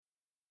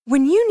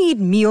When you need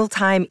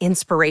mealtime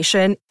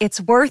inspiration,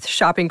 it's worth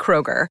shopping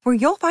Kroger, where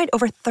you'll find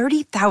over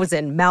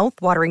 30,000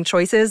 mouth-watering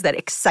choices that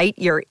excite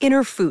your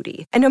inner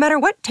foodie. And no matter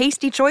what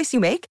tasty choice you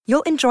make,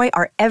 you'll enjoy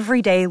our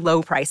everyday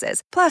low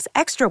prices, plus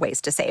extra ways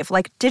to save,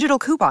 like digital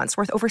coupons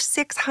worth over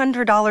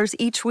 $600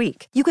 each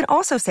week. You can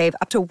also save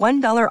up to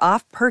 $1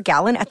 off per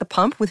gallon at the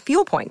pump with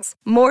fuel points.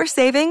 More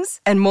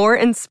savings and more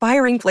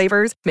inspiring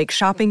flavors make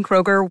shopping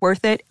Kroger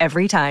worth it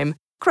every time.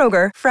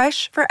 Kroger,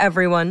 fresh for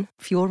everyone.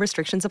 Fuel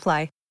restrictions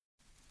apply.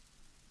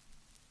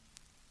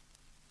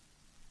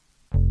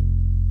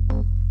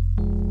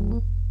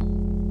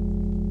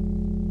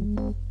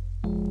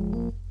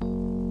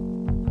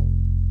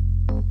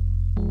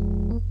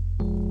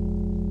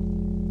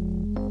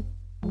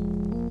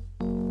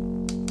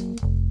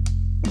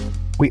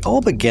 We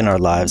all begin our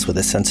lives with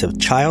a sense of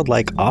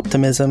childlike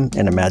optimism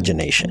and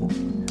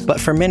imagination.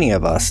 But for many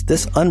of us,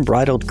 this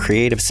unbridled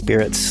creative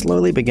spirit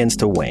slowly begins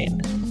to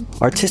wane.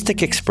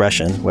 Artistic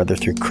expression, whether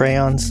through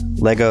crayons,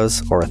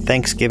 Legos, or a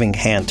Thanksgiving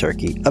hand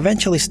turkey,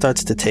 eventually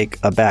starts to take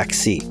a back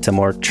seat to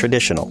more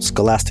traditional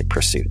scholastic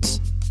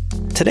pursuits.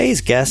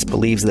 Today's guest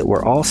believes that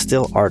we're all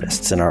still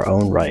artists in our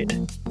own right.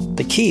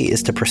 The key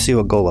is to pursue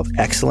a goal of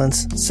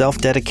excellence,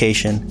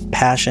 self-dedication,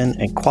 passion,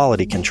 and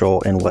quality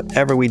control in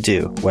whatever we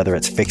do, whether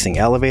it's fixing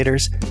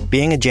elevators,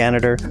 being a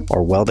janitor,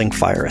 or welding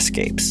fire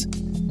escapes.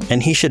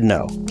 And he should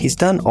know, he's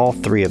done all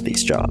three of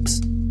these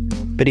jobs.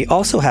 But he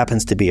also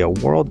happens to be a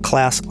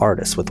world-class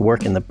artist with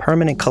work in the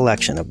permanent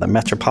collection of the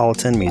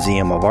Metropolitan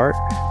Museum of Art,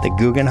 the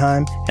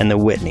Guggenheim, and the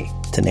Whitney,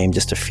 to name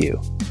just a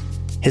few.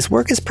 His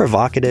work is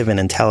provocative and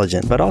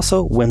intelligent, but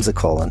also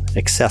whimsical and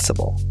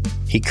accessible.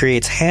 He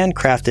creates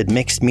handcrafted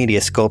mixed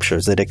media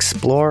sculptures that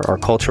explore our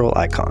cultural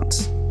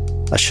icons.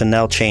 A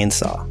Chanel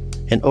chainsaw,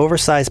 an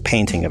oversized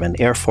painting of an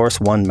Air Force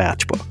One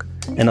matchbook,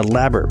 an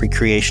elaborate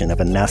recreation of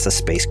a NASA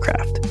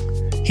spacecraft.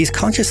 He's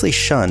consciously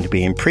shunned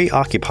being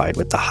preoccupied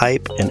with the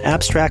hype and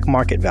abstract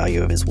market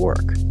value of his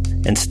work.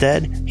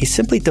 Instead, he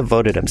simply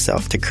devoted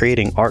himself to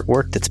creating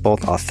artwork that's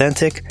both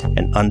authentic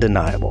and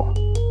undeniable.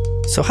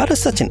 So how does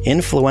such an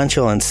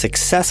influential and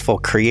successful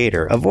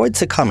creator avoid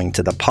succumbing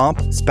to the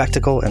pomp,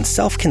 spectacle, and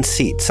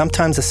self-conceit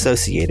sometimes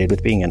associated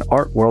with being an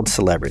art world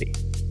celebrity?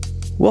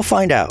 We'll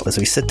find out as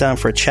we sit down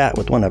for a chat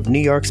with one of New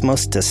York's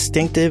most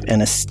distinctive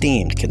and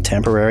esteemed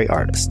contemporary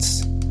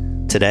artists.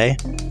 Today,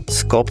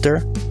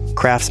 sculptor,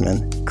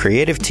 craftsman,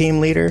 creative team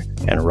leader,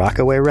 and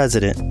Rockaway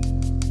resident,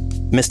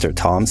 Mr.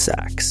 Tom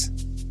Sachs.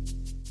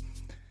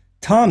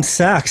 Tom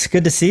Sachs,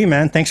 good to see you,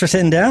 man. Thanks for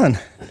sitting down.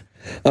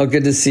 Oh,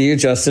 good to see you,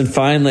 Justin.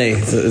 Finally.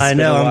 It's I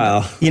know. Been a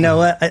while. You know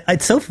what?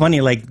 It's so funny,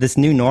 like this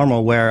new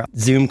normal where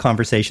Zoom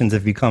conversations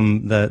have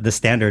become the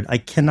standard. I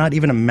cannot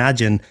even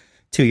imagine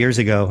 2 years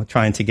ago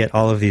trying to get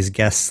all of these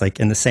guests like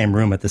in the same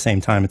room at the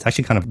same time. It's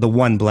actually kind of the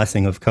one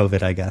blessing of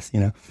COVID, I guess, you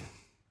know.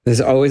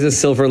 There's always a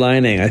silver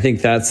lining. I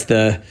think that's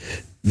the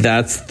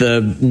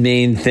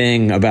main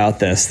thing about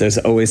this. There's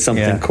always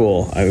something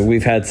cool. I mean,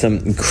 we've had some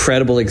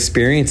incredible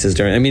experiences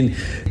during. I mean,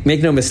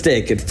 make no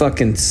mistake, it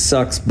fucking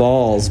sucks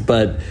balls.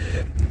 But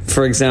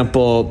for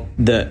example,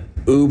 the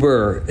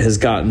Uber has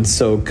gotten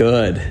so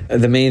good.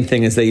 The main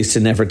thing is they used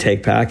to never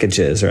take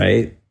packages,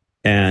 right?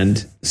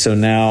 And so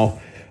now,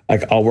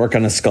 like, I'll work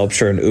on a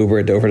sculpture and Uber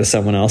it over to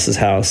someone else's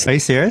house. Are you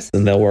serious?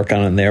 And they'll work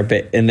on it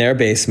in their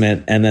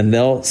basement, and then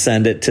they'll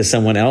send it to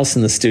someone else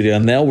in the studio,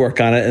 and they'll work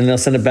on it, and they'll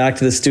send it back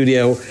to the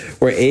studio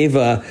where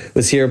Ava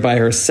was here by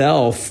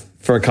herself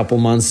for a couple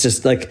months,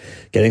 just like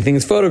getting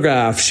things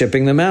photographed,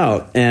 shipping them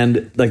out.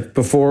 And like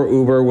before,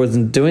 Uber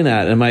wasn't doing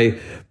that. And my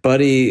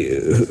buddy,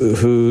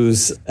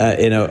 who's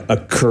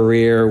a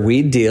career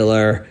weed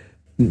dealer,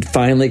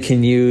 finally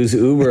can use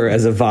Uber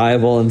as a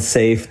viable and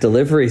safe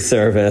delivery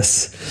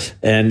service,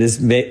 and is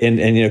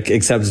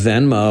accepts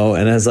Venmo,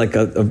 and has like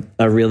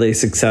a really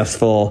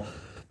successful,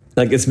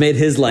 like, it's made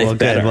his life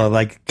better. Good. Well,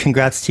 like,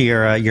 congrats to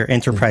your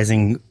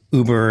enterprising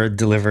Uber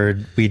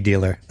delivered weed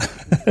dealer.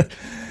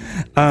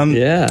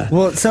 Yeah.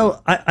 Well,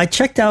 so I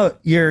checked out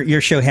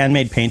your show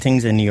Handmade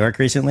Paintings in New York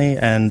recently,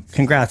 and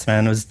congrats,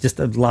 man. It was just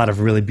a lot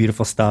of really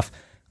beautiful stuff.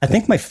 I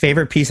think my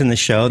favorite piece in the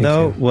show,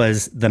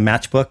 was the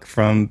matchbook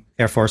from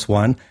Air Force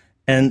One.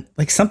 And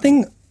like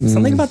something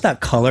about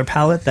that color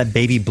palette, that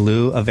baby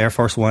blue of Air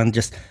Force One,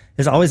 just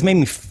has always made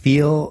me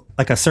feel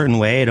like a certain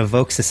way. It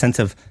evokes a sense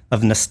of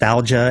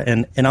nostalgia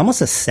and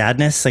almost a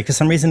sadness. Like, for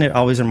some reason, it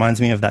always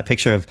reminds me of that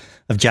picture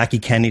of Jackie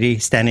Kennedy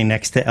standing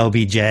next to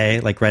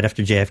LBJ, like right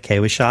after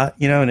JFK was shot,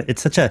 you know. And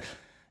it's such a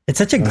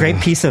great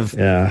piece of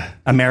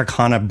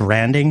Americana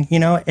branding, you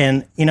know.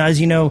 And, you know,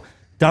 as you know,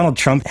 Donald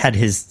Trump had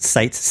his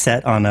sights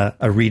set on a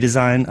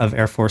redesign of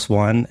Air Force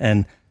One,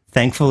 and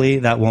thankfully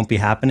that won't be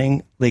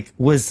happening. Like,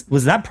 was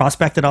that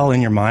prospect at all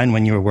in your mind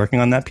when you were working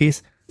on that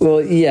piece?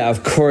 Well, yeah,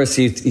 of course.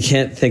 You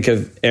can't think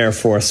of Air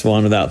Force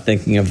One without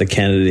thinking of the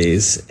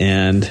Kennedys.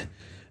 And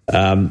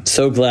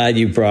so glad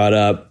you brought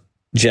up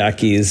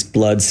Jackie's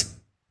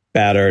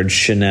blood-spattered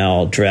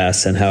Chanel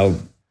dress and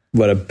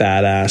what a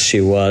badass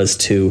she was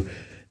to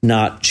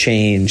not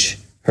change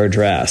her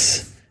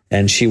dress.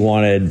 And she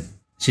wanted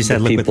She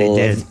said, "Look what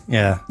they did."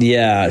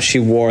 Yeah. She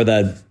wore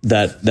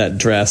that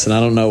dress, and I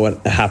don't know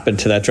what happened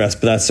to that dress,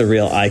 but that's a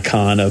real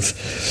icon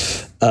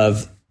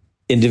of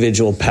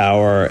individual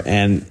power,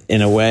 and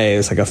in a way, it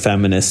was like a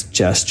feminist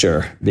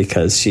gesture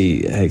because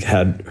she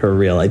had her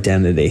real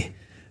identity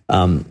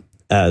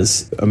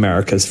as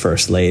America's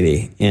first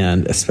lady,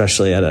 and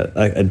especially at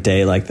a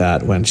day like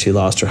that when she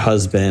lost her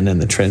husband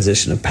and the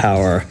transition of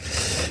power,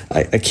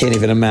 I can't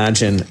even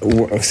imagine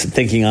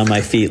thinking on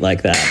my feet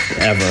like that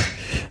ever.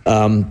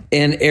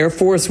 And Air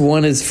Force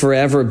One has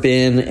forever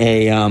been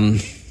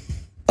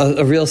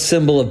a real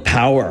symbol of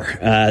power.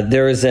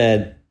 There is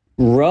a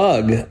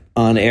rug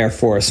on Air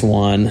Force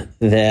One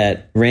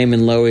that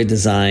Raymond Loewy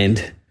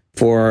designed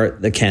for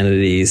the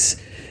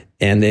Kennedys,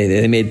 and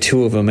they made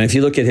two of them. And if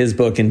you look at his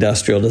book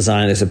Industrial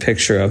Design, there's a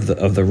picture of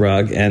the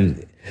rug,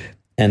 and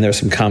there's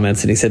some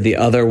comments, and he said the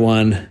other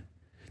one,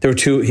 there were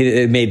two,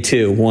 he made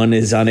two. One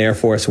is on Air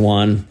Force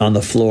One on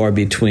the floor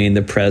between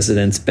the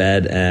president's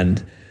bed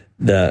and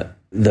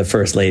the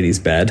first lady's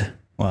bed.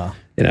 Wow.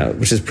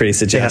 Which is pretty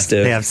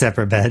suggestive. They have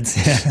separate beds.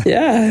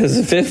 Yeah, it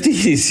was the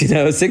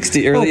 50s,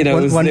 60, early,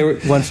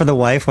 one for the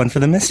wife, one for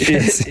the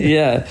mistress.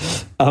 Yeah,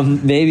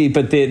 maybe,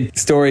 but the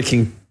story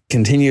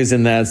continues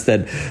in that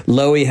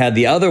Loewy had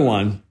the other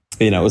one,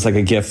 it was like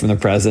a gift from the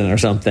president or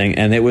something.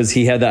 And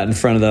he had that in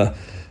front of the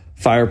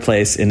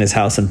fireplace in his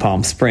house in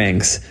Palm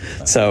Springs.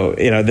 So,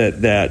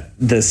 that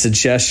the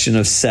suggestion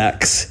of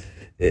sex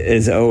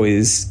is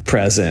always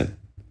present.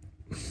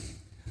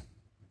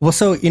 Well,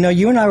 so,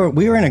 you and I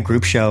we were in a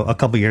group show a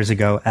couple years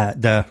ago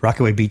at the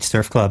Rockaway Beach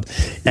Surf Club.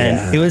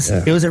 And it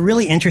was a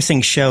really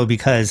interesting show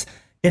because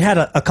it had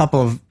a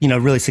couple of,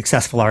 really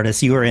successful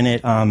artists. You were in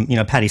it.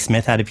 Patti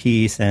Smith had a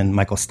piece and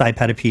Michael Stipe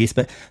had a piece,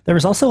 but there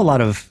was also a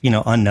lot of,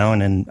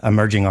 unknown and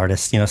emerging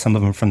artists, some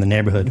of them from the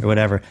neighborhood or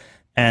whatever.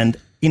 And,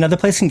 the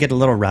place can get a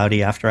little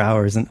rowdy after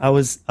hours. And I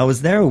was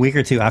there a week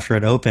or two after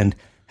it opened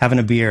having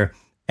a beer.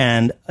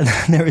 And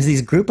there was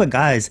these group of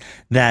guys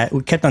that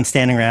kept on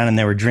standing around and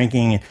they were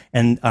drinking,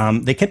 and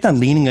they kept on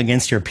leaning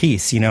against your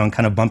piece, and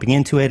kind of bumping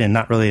into it and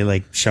not really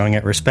like showing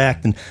it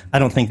respect. And I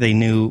don't think they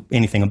knew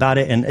anything about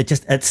it. And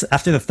it's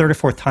after the third or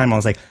fourth time, I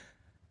was like,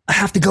 I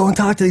have to go and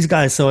talk to these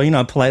guys. So,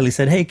 I politely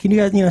said, hey, can you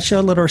guys, show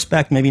a little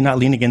respect, maybe not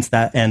lean against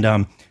that.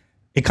 And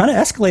it kind of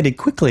escalated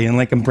quickly.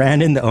 And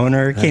Brandon, the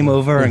owner, came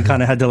over and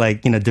kind of had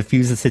to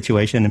diffuse the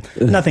situation,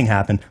 and nothing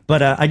happened.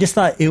 But I just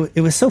thought it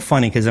was so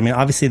funny because,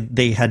 obviously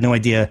they had no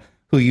idea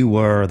who you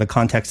were or the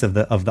context of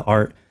the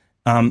art.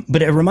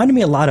 But it reminded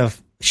me a lot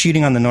of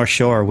shooting on the North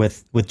Shore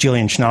with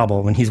Julian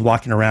Schnabel when he's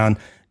walking around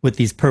with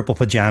these purple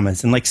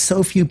pajamas. And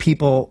so few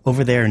people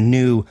over there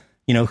knew,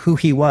 who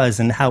he was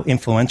and how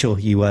influential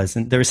he was.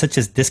 And there was such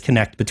a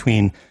disconnect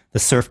between the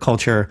surf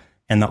culture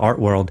and the art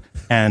world.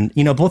 And,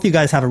 both you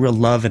guys have a real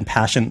love and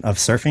passion of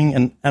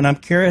surfing. And I'm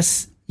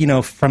curious,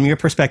 from your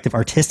perspective,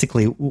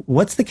 artistically,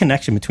 what's the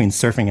connection between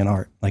surfing and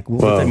art? What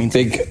does that mean?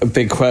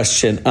 Big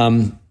question.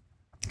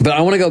 But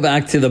I want to go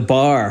back to the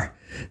bar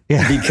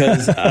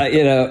because, I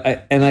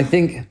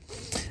think,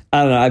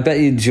 I don't know, I bet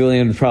you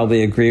Julian would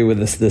probably agree with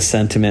this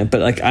sentiment,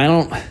 but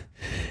I'm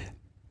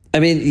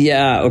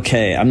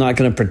not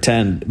going to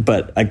pretend,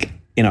 but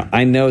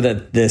I know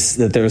that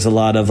there's a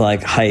lot of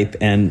hype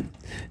and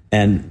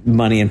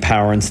money and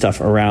power and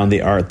stuff around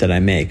the art that I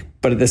make.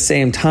 But at the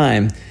same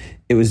time,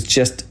 it was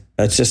just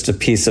a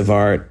piece of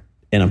art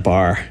in a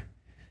bar.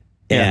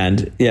 Yeah.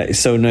 And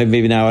so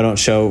maybe now I don't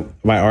show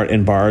my art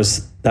in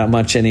bars that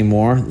much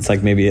anymore. It's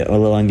maybe a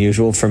little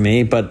unusual for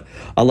me, but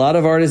a lot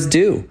of artists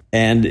do.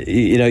 And,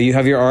 you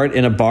have your art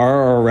in a bar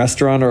or a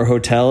restaurant or a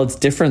hotel. It's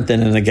different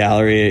than in a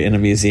gallery in a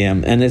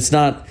museum. And it's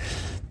not,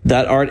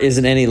 that art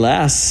isn't any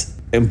less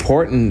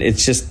important.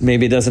 It's just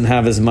maybe it doesn't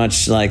have as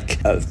much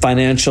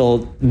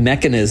financial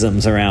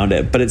mechanisms around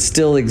it, but it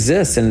still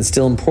exists and it's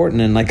still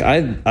important. And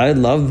I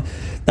love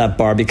that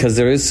bar because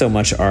there is so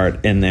much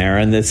art in there,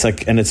 and it's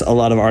a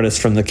lot of artists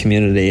from the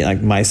community,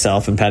 like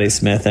myself and Patti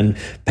Smith and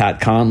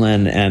Pat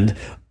Conlon, and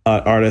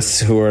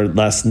artists who are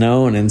less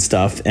known and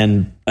stuff.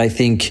 And I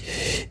think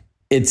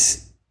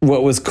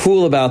what was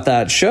cool about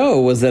that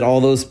show was that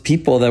all those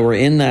people that were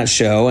in that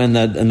show and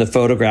the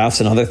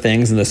photographs and other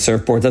things and the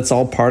surfboards, that's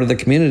all part of the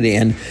community.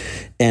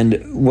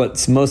 And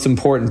what's most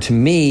important to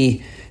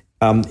me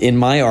in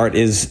my art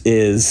is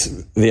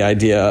the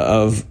idea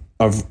of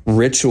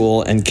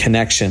ritual and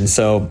connection.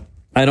 So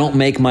I don't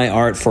make my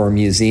art for a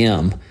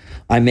museum.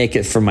 I make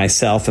it for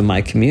myself and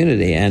my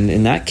community. And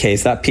in that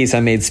case, that piece I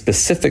made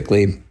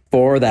specifically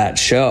for that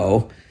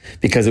show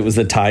because it was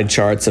the tide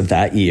charts of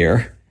that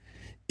year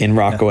in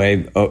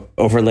Rockaway,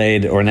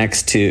 overlaid or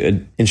next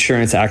to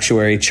insurance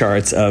actuary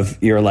charts of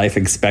your life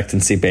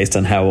expectancy based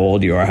on how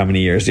old you are, how many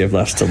years you have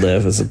left to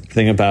live. Is a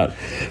thing about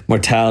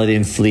mortality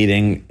and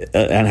fleeting,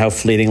 and how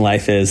fleeting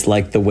life is,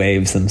 like the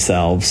waves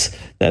themselves.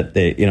 That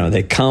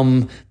they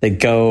come, they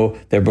go,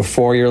 they're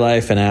before your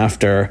life and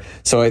after.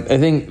 So I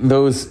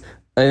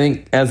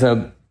think as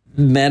a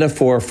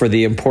metaphor for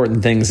the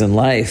important things in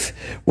life,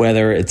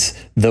 whether it's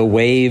the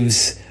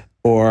waves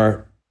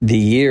or the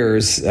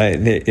years, there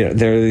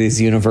are these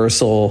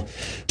universal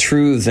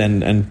truths,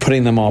 and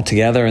putting them all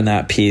together in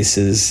that piece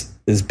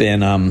has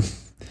been,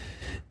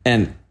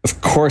 and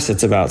of course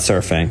it's about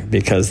surfing,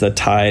 because the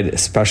tide,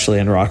 especially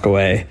in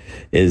Rockaway,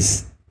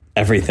 is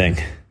everything.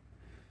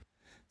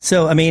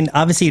 So, I mean,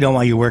 obviously you don't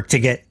want your work to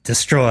get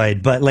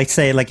destroyed, but like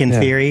say, like in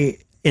theory,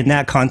 in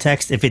that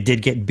context, if it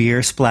did get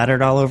beer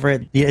splattered all over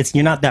it,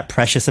 you're not that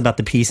precious about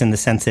the piece in the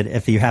sense that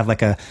if you have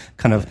like a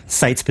kind of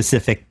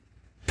site-specific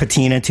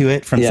patina to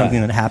it from something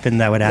that happened,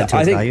 that would add to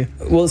its value?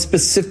 Well,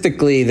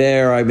 specifically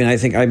there, I mean, I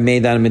think I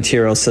made that a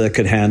material so it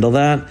could handle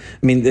that. I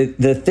mean,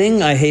 the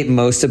thing I hate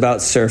most about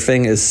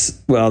surfing is,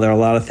 well, there are a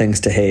lot of things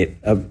to hate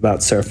about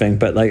surfing,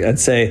 but like I'd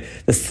say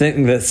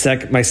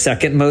my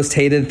second most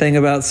hated thing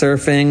about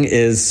surfing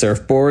is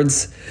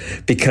surfboards,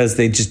 because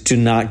they just do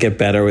not get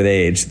better with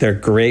age. They're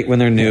great when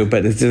they're new,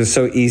 but they're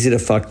so easy to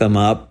fuck them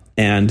up.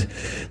 And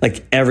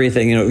like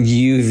everything,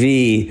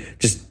 UV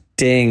just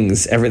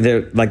dings.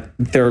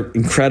 They're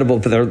incredible,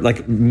 but they're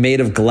like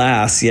made of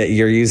glass. Yet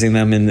you're using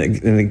them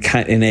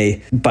in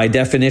a by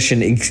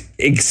definition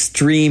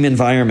extreme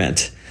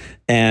environment.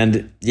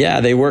 And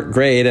yeah, they work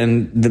great,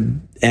 and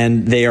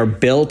they are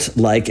built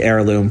like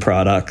heirloom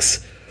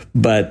products,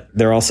 but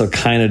they're also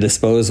kind of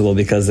disposable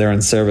because they're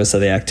in service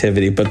of the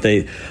activity. But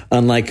they,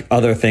 unlike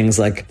other things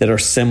like that are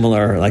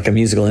similar, like a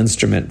musical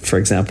instrument, for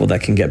example, that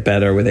can get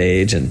better with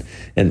age,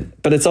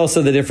 but it's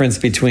also the difference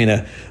between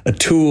a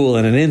tool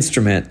and an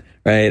instrument.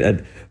 Right,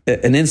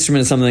 an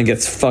instrument is something that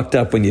gets fucked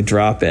up when you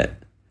drop it,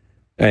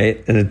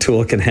 right? And a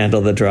tool can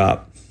handle the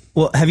drop.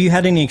 Well, have you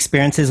had any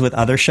experiences with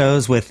other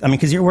shows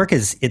because your work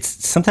it's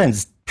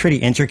sometimes pretty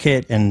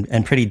intricate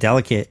and pretty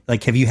delicate.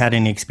 Like, have you had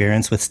any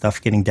experience with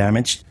stuff getting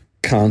damaged?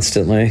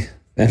 Constantly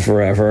and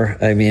forever.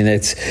 I mean,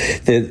 it's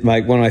one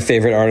of my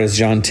favorite artists,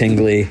 John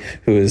Tingley,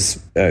 who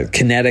is a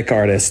kinetic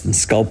artist and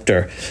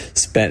sculptor,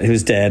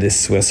 who's dead, is a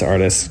Swiss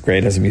artist,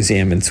 great, has a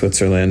museum in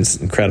Switzerland,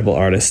 incredible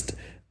artist.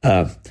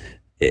 John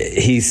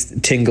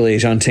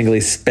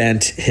Tingley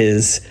spent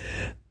his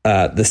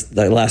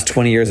the last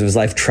 20 years of his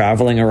life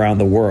traveling around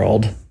the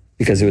world,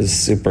 because he was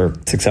super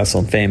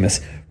successful and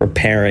famous,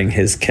 repairing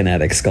his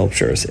kinetic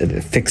sculptures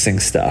and fixing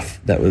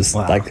stuff that was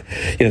like,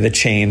 the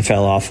chain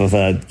fell off of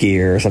a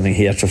gear or something.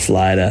 He had to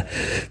fly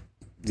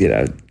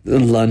to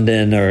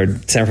London or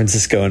San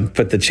Francisco and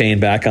put the chain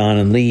back on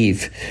and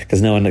leave,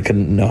 because no one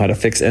couldn't know how to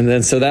fix it. And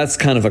then so that's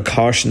kind of a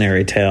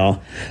cautionary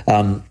tale.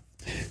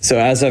 So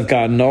as I've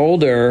gotten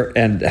older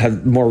and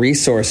have more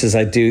resources,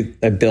 I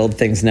build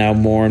things now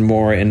more and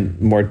more in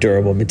more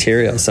durable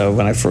material. So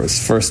when I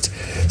first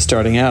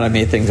starting out, I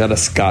made things out of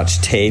Scotch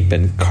tape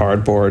and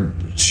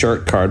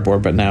shirt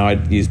cardboard, but now I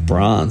use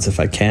bronze if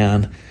I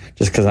can,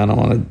 just because I don't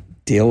want to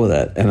deal with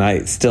it. And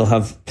I still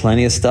have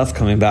plenty of stuff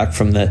coming back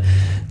from the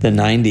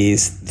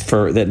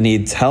 90s that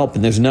needs help,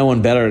 and there's no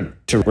one better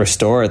to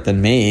restore it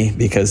than me,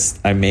 because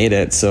I made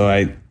it. So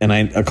I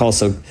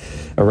also,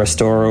 a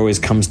restorer always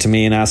comes to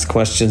me and asks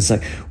questions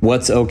like,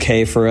 what's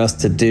okay for us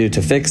to do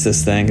to fix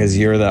this thing, because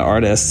you're the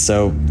artist,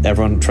 so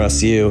everyone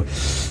trusts you.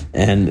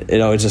 And it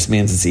always just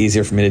means it's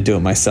easier for me to do it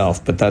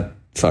myself, but that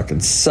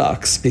fucking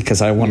sucks,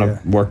 because I want to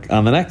work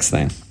on the next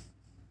thing.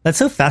 That's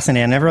so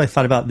fascinating. I never really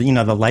thought about the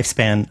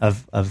lifespan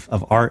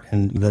of art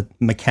and the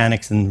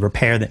mechanics and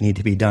repair that need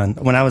to be done.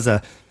 When I was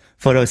a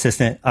photo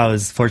assistant, I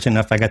was fortunate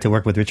enough I got to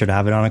work with Richard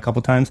Avedon a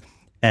couple times,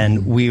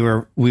 and we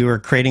were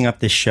creating up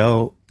this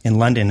show in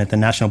London at the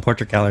National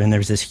Portrait Gallery, and there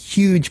was this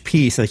huge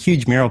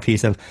mural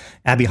piece of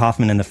Abby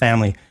Hoffman and the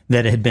family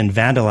that had been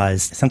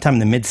vandalized sometime in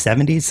the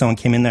mid-70s. Someone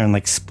came in there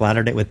and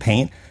splattered it with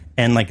paint.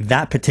 And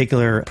that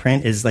particular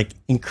print is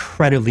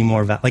incredibly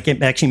more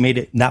it actually made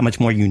it that much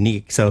more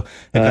unique. So it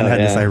kind of had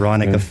this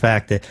ironic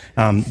effect that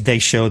they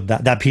showed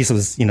that piece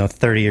was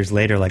 30 years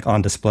later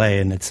on display,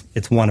 and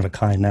it's one of a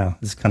kind now.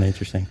 It's kind of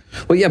interesting.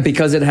 Well, yeah,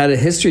 because it had a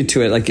history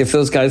to it. Like if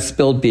those guys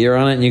spilled beer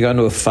on it and you got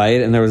into a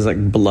fight and there was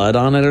blood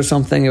on it or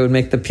something, it would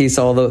make the piece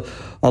all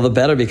the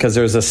better, because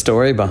there's a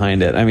story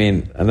behiin it. I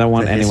mean, I don't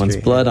want anyone's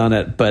blood on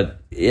it, but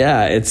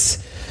yeah,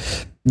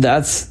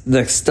 that's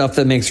the stuff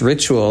that makes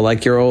ritual,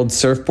 like your old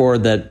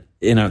surfboard that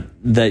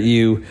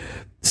you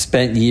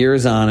spent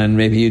years on and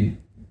maybe you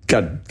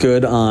got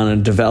good on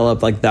and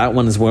developed. Like that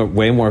one is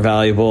way more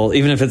valuable,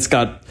 even if it's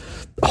got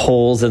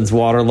holes and it's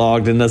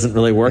waterlogged and doesn't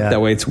really work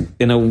that way. It's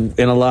in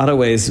a lot of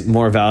ways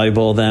more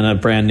valuable than a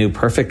brand new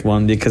perfect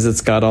one, because it's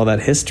got all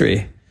that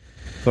history.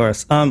 Of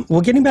course.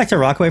 Well, getting back to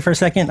Rockaway for a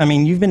second, I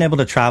mean, you've been able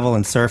to travel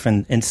and surf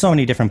in so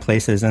many different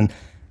places, and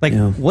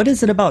what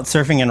is it about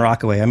surfing in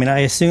Rockaway? I mean, I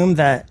assume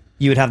that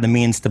you would have the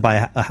means to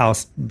buy a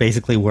house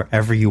basically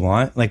wherever you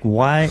want.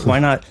 Why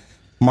not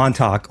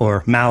Montauk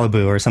or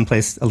Malibu or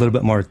someplace a little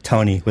bit more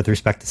Tony with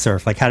respect to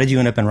surf? How did you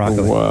end up in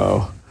Rockaway?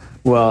 Whoa.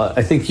 Well,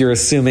 I think you're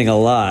assuming a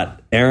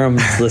lot.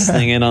 Aram's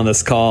listening in on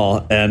this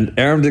call. And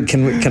Aram,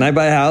 can I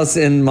buy a house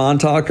in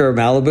Montauk or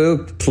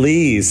Malibu?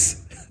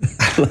 Please.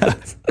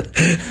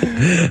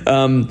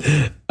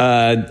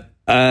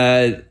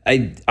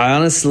 I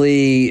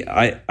honestly,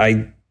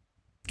 I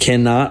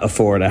cannot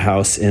afford a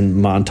house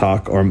in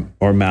Montauk or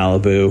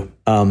Malibu.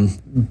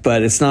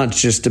 But it's not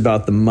just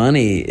about the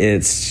money.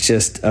 It's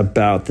just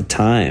about the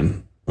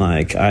time.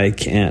 Like, I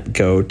can't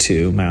go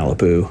to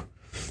Malibu.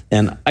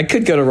 And I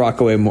could go to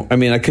Rockaway more. I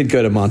mean, I could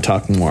go to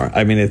Montauk more.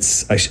 I mean,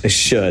 I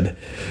should.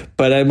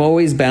 But I'm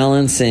always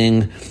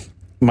balancing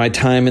my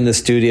time in the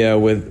studio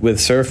with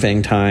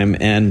surfing time.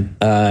 And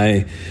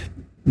I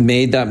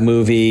made that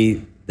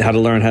movie, How to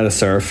Learn How to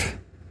Surf,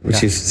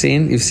 which you've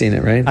seen. You've seen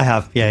it, right? I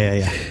have.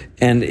 Yeah.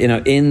 And,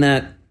 in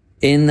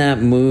that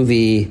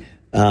movie,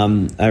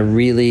 I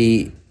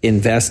really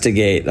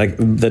investigate, like,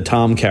 the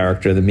Tom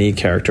character, the me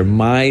character.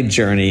 My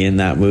journey in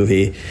that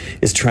movie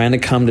is trying to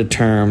come to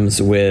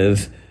terms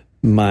with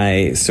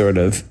my sort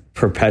of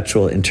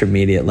perpetual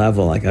intermediate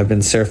level. Like, I've been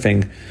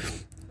surfing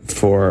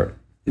for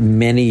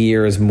many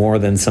years, more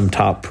than some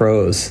top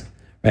pros,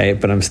 right?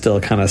 But I'm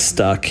still kind of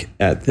stuck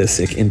at this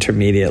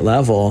intermediate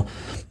level.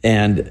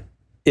 And,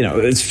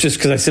 it's just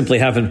because I simply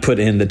haven't put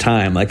in the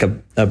time. Like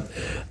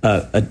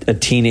a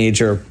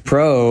teenager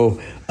pro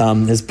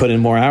has put in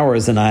more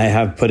hours than I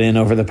have put in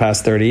over the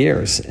past 30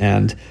 years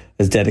and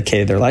has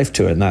dedicated their life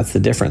to it. And that's the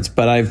difference.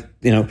 But I've,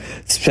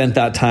 spent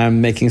that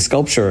time making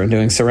sculpture and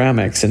doing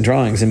ceramics and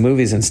drawings and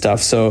movies and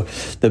stuff. So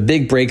the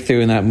big breakthrough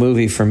in that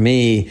movie for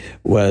me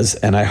was,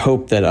 and I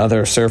hope that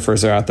other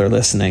surfers are out there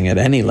listening at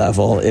any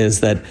level,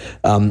 is that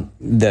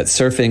that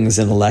surfing is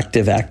an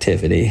elective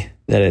activity.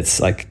 That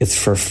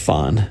it's for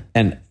fun,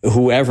 and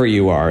whoever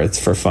you are, it's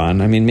for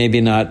fun. I mean,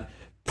 maybe not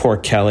poor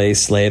Kelly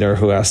Slater,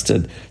 who has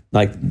to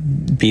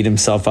beat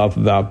himself up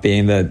about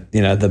being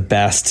the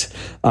best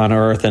on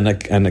earth and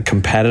a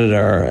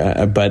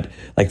competitor. But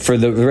for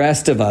the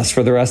rest of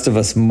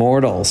us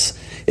mortals,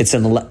 it's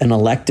an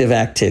elective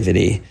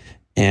activity,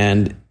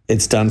 and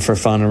it's done for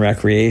fun and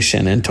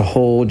recreation. And to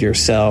hold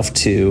yourself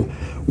to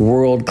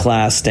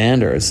world-class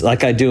standards,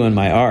 like I do in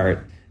my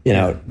art,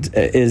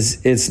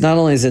 it's not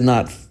only is it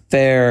not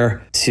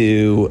fair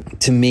to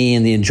me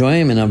and the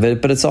enjoyment of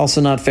it, but it's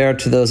also not fair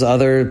to those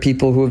other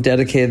people who have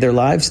dedicated their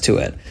lives to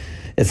it.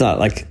 It's not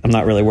like I'm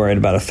not really worried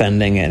about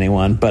offending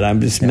anyone, but I'm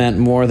just meant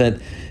more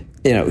that,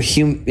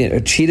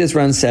 cheetahs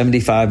run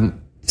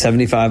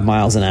 75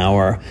 miles an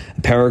hour.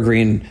 A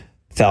peregrine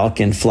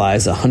falcon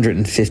flies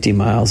 150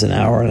 miles an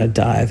hour on a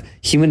dive.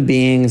 Human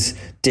beings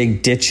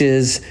dig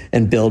ditches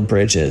and build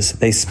bridges.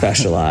 They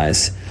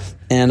specialize.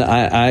 And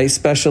I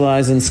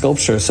specialize in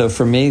sculpture. So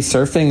for me,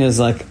 surfing is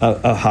like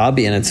a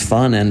hobby, and it's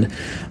fun. And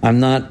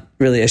I'm not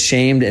really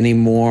ashamed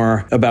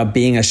anymore about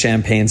being a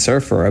champagne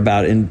surfer,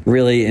 about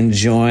really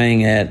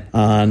enjoying it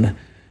on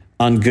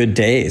good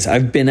days.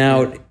 I've been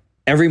out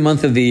every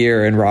month of the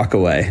year in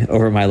Rockaway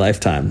over my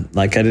lifetime.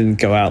 Like, I didn't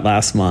go out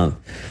last month,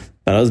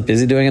 but I was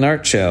busy doing an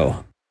art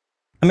show.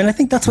 I mean, I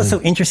think that's what's so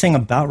interesting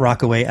about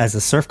Rockaway as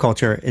a surf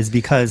culture, is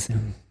because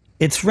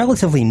it's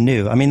relatively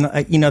new. I mean,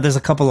 there's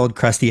a couple old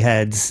crusty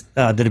heads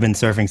that have been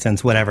surfing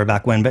since whatever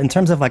back when, but in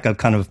terms of like a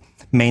kind of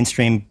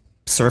mainstream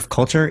surf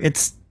culture,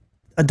 it's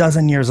a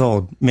dozen years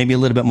old, maybe a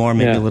little bit more,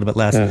 maybe a little bit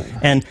less. Yeah.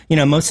 And,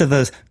 most of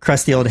those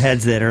crusty old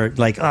heads that are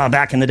like,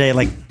 back in the day,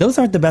 like, those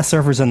aren't the best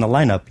surfers in the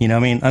lineup, I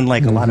mean,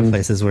 unlike a lot of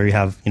places where you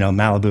have,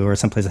 Malibu or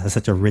someplace that has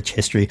such a rich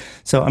history.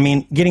 So, I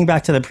mean, getting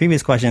back to the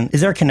previous question,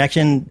 is there a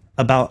connection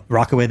about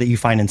Rockaway that you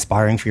find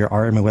inspiring for your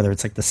art? I mean, whether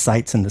it's like the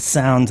sights and the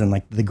sounds and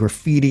like the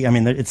graffiti, I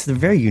mean, it's a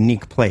very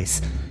unique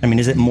place. I mean,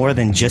 is it more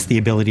than just the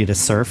ability to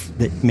surf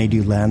that made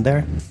you land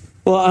there?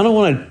 Well, I don't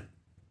want to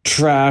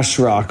trash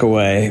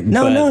Rockaway.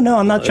 No,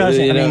 I'm not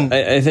trashing.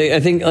 I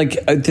think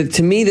like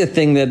to me, the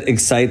thing that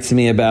excites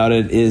me about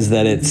it is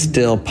that it's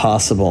still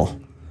possible,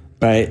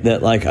 right?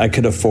 That like I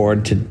could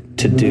afford to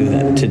do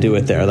that, to do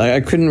it there. Like,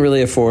 I couldn't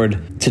really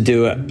afford to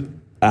do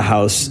a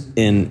house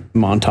in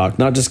Montauk,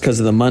 not just because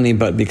of the money,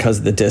 but because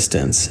of the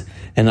distance.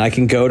 And I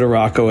can go to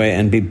Rockaway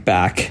and be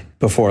back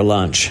before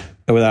lunch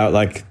without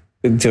like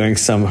doing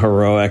some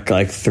heroic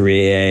like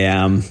 3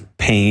 a.m.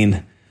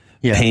 pain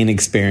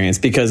experience,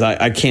 because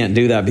I can't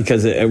do that,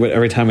 because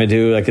every time I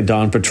do like a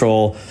dawn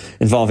patrol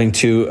involving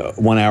 2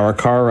 1-hour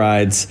car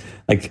rides,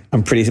 like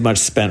I'm pretty much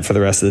spent for the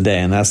rest of the day,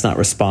 and that's not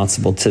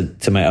responsible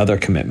to my other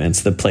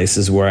commitments, the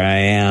places where I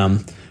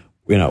am,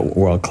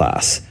 world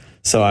class.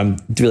 So I'm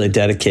really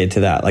dedicated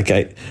to that. Like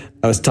I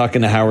was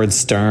talking to Howard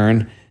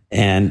Stern,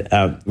 and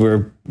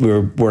we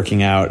were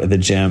working out at the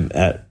gym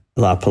at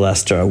La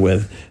Palestra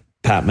with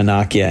Pat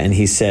Menachia, and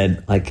he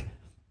said, like,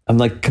 I'm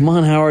like, come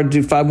on, Howard,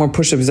 do 5 more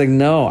push-ups. He's like,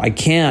 no, I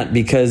can't,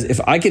 because if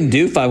I can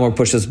do 5 more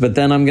push-ups, but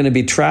then I'm going to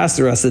be trashed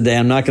the rest of the day,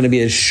 I'm not going to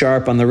be as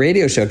sharp on the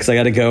radio show, because I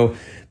got to go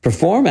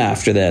perform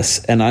after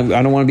this. And I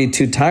don't want to be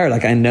too tired.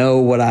 Like, I know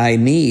what I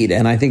need.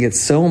 And I think it's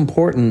so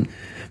important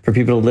for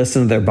people to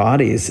listen to their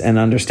bodies and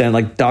understand,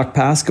 like Doc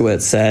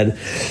Paskowitz said,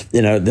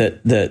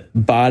 that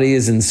body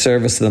is in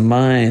service of the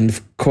mind,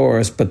 of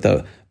course, but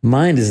the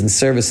mind is in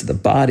service of the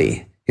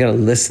body. You got to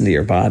listen to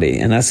your body.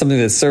 And that's something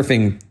that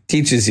surfing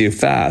teaches you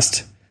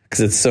fast,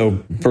 because it's so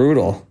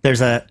brutal.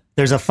 There's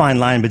a fine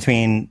line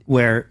between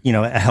where,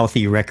 a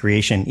healthy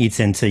recreation eats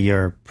into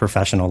your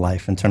professional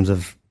life in terms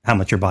of how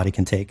much your body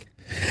can take.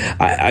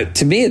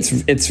 To me,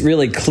 it's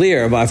really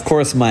clear. But of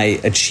course, my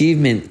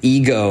achievement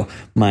ego,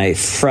 my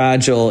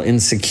fragile,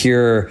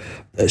 insecure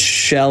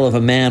shell of a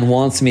man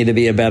wants me to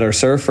be a better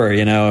surfer.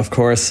 Of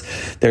course,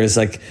 there's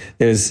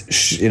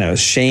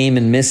shame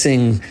in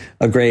missing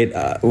a great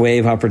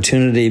wave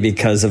opportunity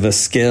because of a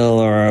skill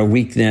or a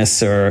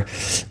weakness or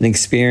an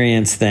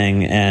experience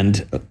thing.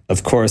 And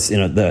of course,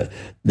 the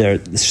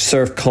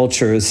surf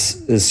culture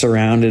is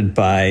surrounded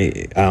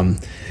by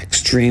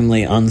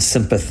extremely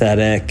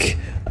unsympathetic,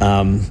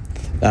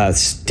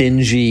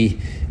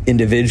 stingy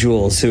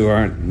individuals who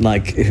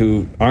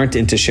aren't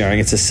into sharing.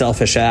 It's a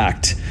selfish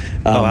act.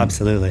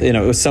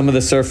 Absolutely. Some of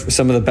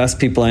the best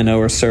people I know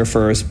are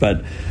surfers,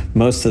 but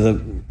most of the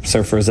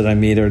surfers that I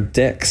meet are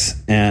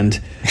dicks. And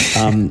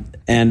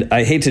and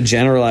I hate to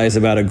generalize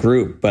about a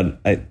group, but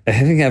I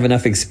think I have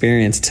enough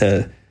experience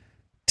to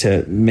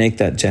make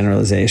that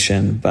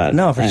generalization. But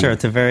no, for sure,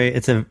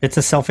 it's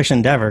a selfish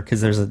endeavor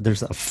because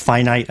there's a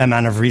finite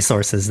amount of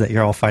resources that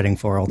you're all fighting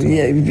for ultimately.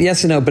 Yeah,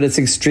 yes and no, but it's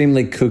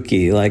extremely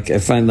kooky. Like I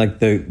find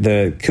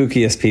the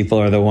kookiest people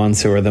are the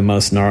ones who are the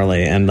most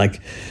gnarly. And I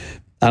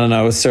don't know,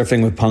 I was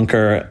surfing with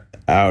Punker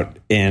out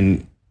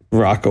in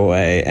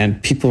Rockaway,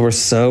 and people were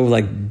so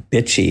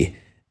bitchy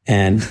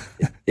and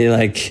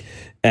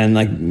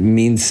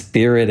mean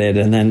spirited,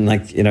 and then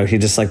he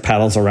just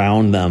paddles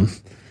around them.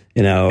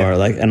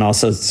 And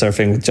also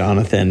surfing with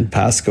Jonathan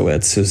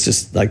Paskowitz, who's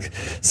just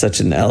such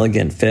an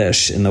elegant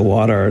fish in the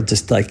water,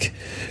 just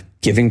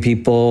giving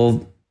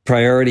people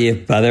priority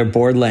by their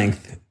board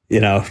length,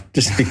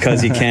 just because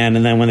he can.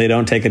 And then when they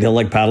don't take it,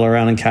 he'll paddle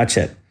around and catch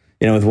it,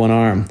 with one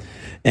arm.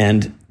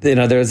 And,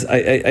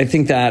 I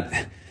think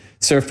that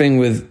surfing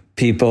with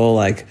people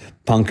like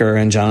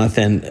Punker and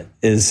Jonathan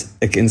is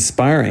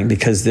inspiring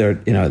because they're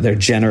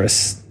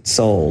generous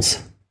souls.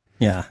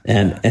 Yeah.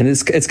 And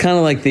it's kind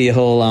of like the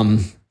whole,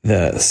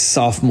 the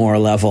sophomore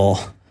level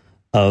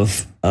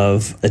of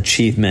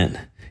achievement.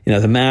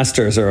 The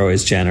masters are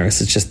always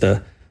generous. It's just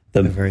the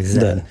very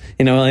zen.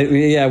 When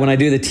I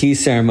do the tea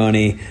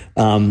ceremony,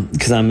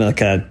 because I'm a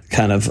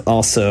kind of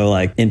also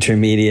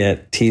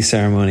intermediate tea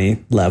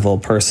ceremony level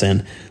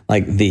person. I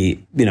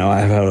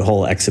have had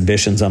whole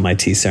exhibitions on my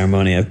tea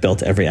ceremony. I've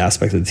built every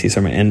aspect of the tea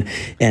ceremony,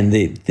 and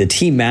the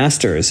tea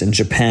masters in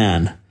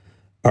Japan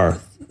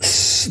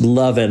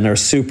love it and are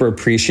super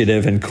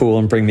appreciative and cool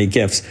and bring me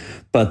gifts.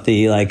 But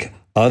the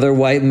other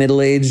white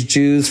middle-aged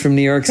Jews from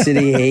New York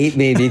City hate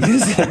me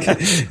because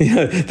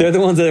they're the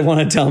ones that want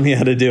to tell me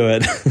how to do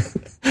it.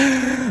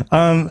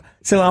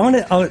 So I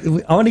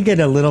want to get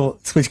a little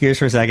switch gears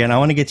for a second. I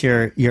want to get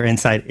your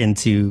insight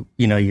into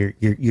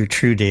your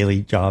true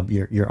daily job,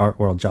 your art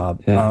world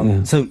job.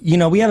 Yeah. So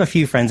we have a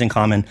few friends in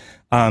common.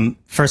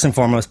 First and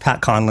foremost,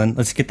 Pat Conlon.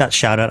 Let's get that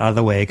shout out of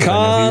the way.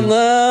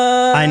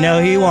 Conlon! I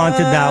know he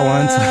wanted that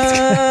one. So let's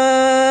go.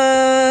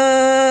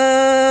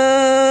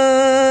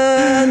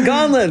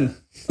 Conlon.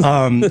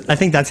 I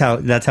think that's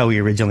how we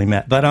originally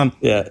met. But I'm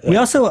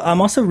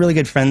also really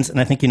good friends, and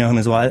I think you know him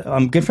as well.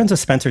 I'm good friends with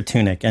Spencer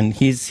Tunick, and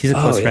he's a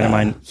close friend of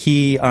mine.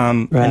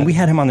 And we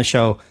had him on the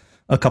show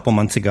a couple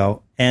months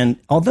ago. And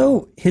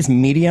although his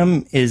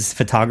medium is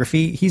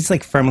photography, he's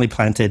firmly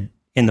planted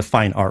in the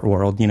fine art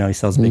world. He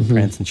sells big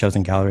prints and shows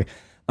in gallery.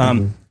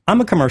 I'm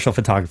a commercial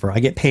photographer. I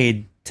get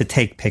paid to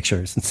take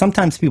pictures, and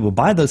sometimes people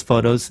buy those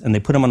photos and they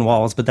put them on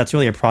walls, but that's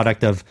really a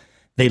product of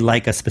they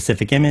like a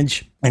specific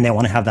image and they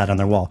want to have that on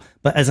their wall.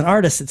 But as an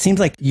artist, it seems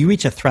like you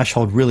reach a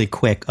threshold really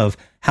quick of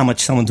how much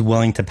someone's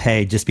willing to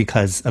pay just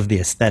because of the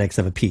aesthetics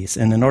of a piece.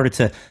 And in order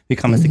to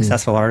become a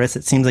successful artist,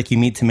 it seems like you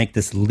need to make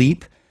this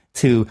leap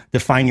to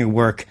define your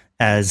work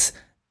as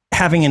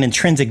having an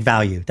intrinsic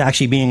value, to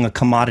actually being a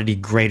commodity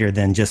greater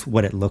than just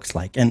what it looks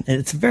like. And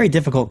it's very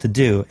difficult to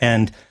do.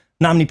 And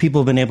not many people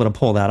have been able to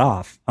pull that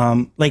off.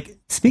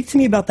 Speak to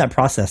me about that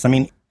process. I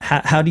mean,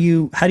 how do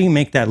you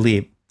make that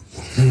leap?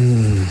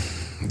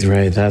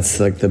 Right. That's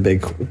the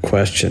big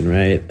question,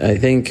 right? I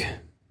think,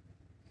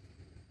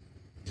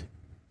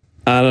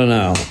 I don't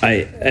know.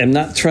 I'm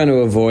not trying to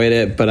avoid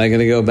it, but I'm going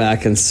to go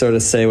back and sort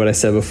of say what I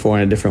said before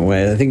in a different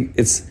way. I think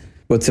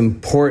what's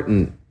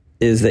important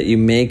is that you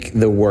make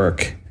the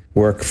work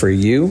for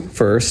you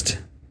first,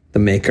 the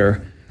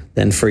maker,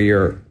 then for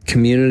your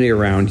community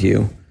around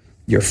you,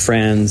 your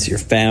friends, your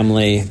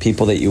family,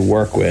 people that you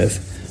work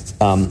with.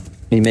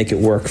 You make it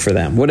work for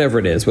them, whatever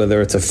it is,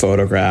 whether it's a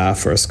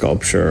photograph or a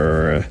sculpture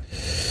or a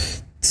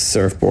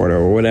surfboard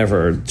or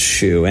whatever,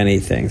 shoe,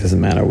 anything,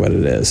 doesn't matter what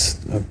it is.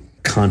 A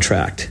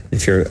contract.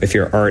 If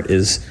your art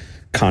is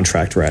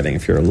contract writing,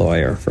 if you're a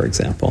lawyer, for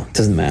example, it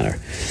doesn't matter.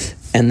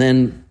 And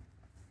then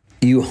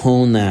you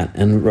hone that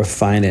and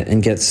refine it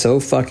and get so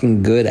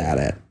fucking good at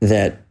it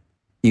that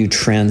you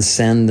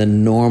transcend the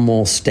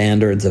normal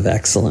standards of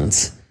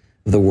excellence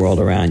the world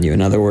around you.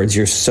 In other words,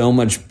 you're so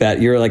much better.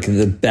 You're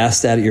the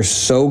best at it. You're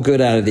so good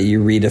at it that you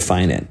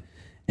redefine it.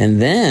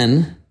 And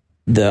then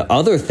the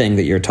other thing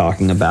that you're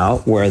talking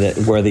about, where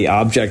the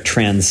object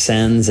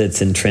transcends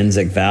its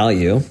intrinsic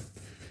value,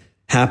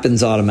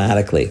 happens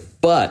automatically.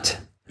 But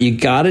you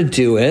got to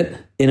do it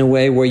in a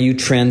way where you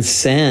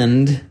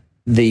transcend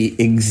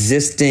the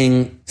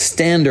existing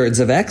standards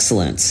of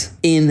excellence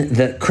in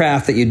the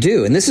craft that you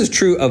do. And this is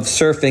true of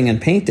surfing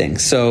and painting.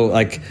 So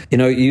like,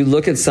 you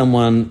look at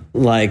someone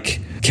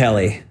like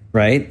Kelly,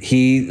 right?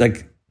 He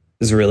like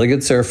is a really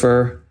good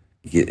surfer,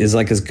 is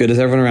like as good as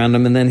everyone around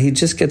him. And then he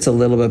just gets a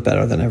little bit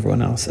better than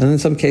everyone else. And in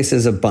some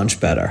cases, a bunch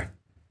better.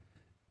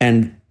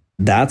 And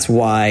that's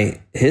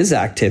why his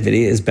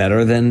activity is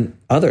better than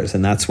others.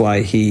 And that's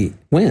why he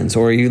wins.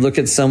 Or you look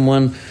at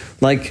someone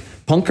like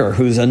Punker,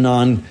 who's a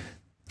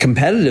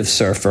non-competitive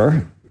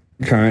surfer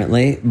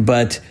currently,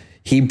 but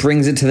he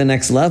brings it to the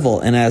next level.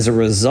 And as a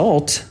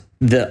result,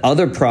 the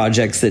other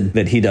projects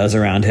that he does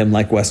around him,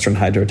 like Western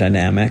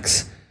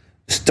Hydrodynamics,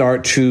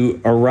 start to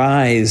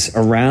arise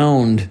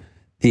around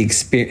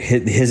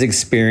his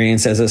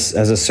experience as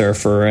a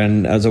surfer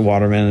and as a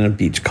waterman and a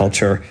beach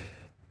culture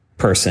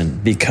person,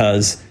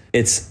 because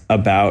it's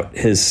about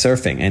his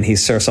surfing and he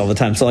surfs all the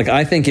time. So like,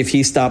 I think if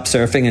he stopped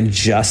surfing and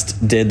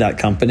just did that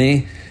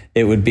company,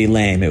 it would be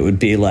lame. It would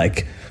be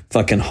like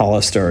fucking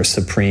Hollister or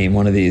Supreme,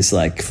 one of these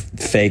like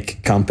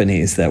fake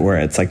companies where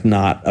it's like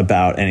not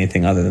about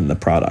anything other than the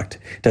product.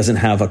 It doesn't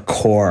have a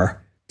core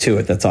to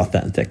it that's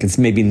authentic. It's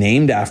maybe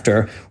named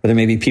after, or there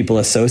may be people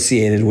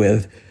associated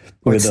with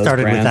it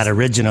started with that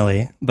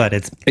originally, but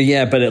it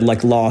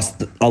like lost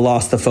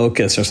the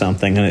focus or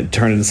something, and it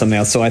turned into something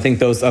else. So I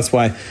think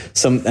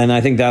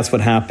I think that's what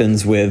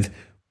happens with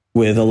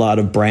a lot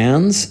of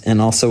brands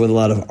and also with a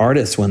lot of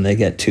artists when they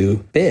get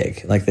too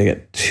big, like they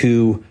get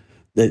too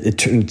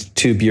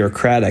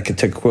bureaucratic.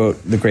 To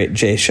quote the great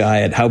Jay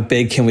Chiat, how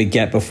big can we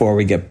get before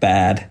we get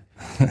bad?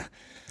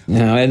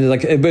 And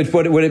like,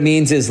 but what it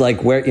means is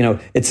like where,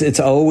 it's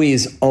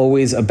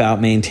always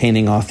about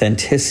maintaining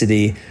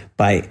authenticity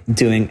by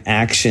doing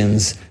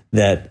actions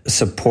that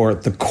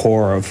support the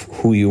core of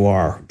who you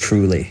are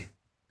truly.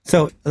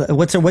 So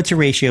what's your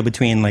ratio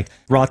between like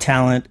raw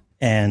talent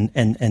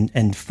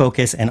and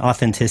focus and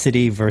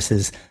authenticity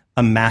versus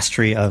a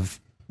mastery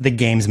of the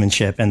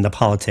gamesmanship and the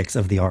politics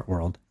of the art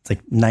world? It's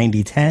like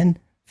 90-10,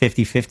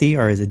 50-50,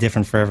 or is it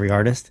different for every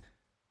artist?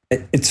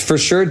 It's for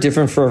sure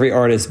different for every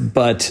artist,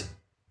 but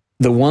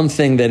the one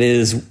thing that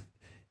is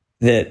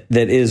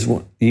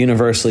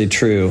universally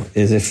true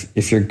is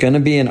if you're going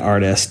to be an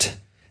artist,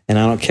 and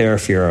I don't care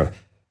if you're a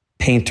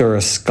painter,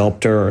 a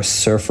sculptor, or a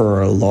surfer,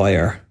 or a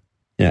lawyer,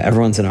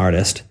 everyone's an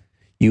artist.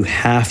 You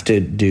have to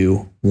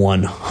do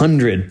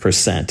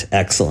 100%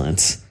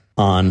 excellence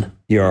on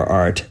your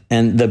art.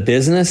 And the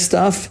business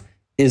stuff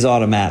is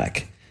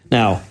automatic.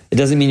 Now, it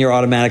doesn't mean you're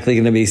automatically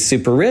going to be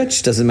super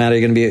rich. Doesn't matter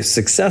you're going to be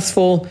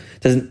successful.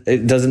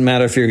 It doesn't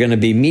matter if you're going to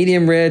be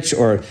medium rich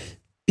or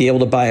be able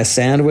to buy a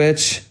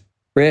sandwich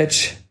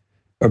rich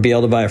or be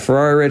able to buy a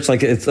Ferrari rich.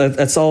 Like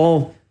that's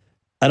all.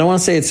 I don't want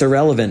to say it's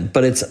irrelevant,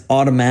 but it's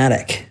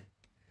automatic.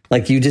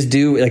 Like you just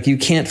do. Like you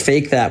can't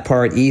fake that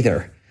part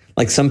either.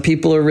 Like some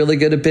people are really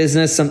good at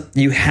business.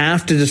 You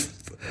have to just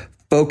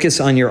focus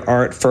on your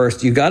art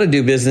first. You got to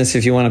do business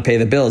if you want to pay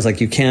the bills.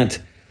 Like you can't.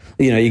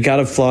 You got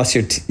to floss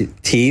your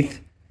teeth.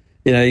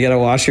 You got to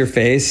wash your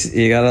face.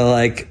 You got to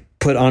like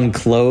put on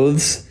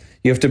clothes.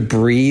 You have to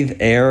breathe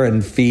air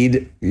and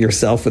feed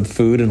yourself with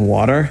food and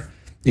water.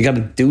 You got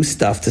to do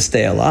stuff to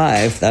stay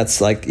alive. That's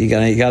like you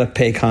got to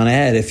pay Con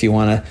Ed if you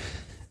want to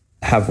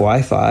have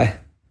Wi-Fi.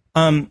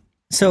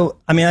 So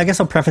I mean, I guess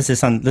I'll preface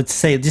this on, let's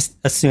say, just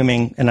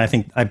assuming, and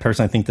I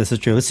personally think this is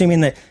true,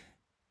 assuming that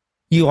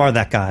you are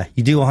that guy,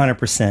 you do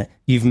 100%,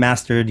 you've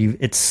mastered,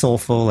 it's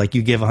soulful, like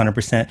you give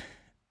 100%.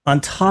 On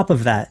top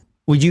of that,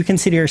 would you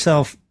consider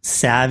yourself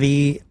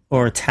savvy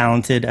or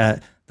talented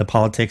at the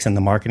politics and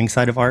the marketing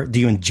side of art?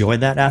 Do you enjoy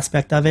that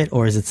aspect of it?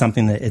 Or is it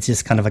something that it's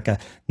just kind of like a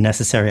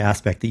necessary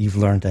aspect that you've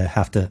learned to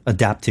have to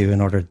adapt to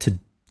in order to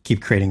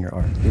keep creating your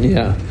art?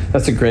 Yeah,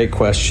 that's a great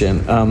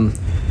question.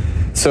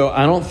 So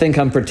I don't think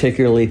I'm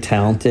particularly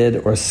talented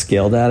or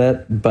skilled at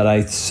it, but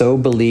I so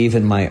believe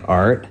in my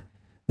art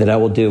that I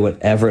will do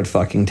whatever it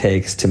fucking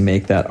takes to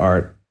make that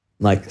art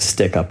like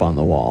stick up on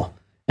the wall.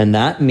 And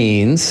that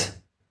means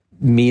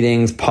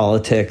meetings,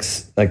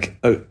 politics, like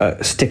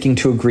sticking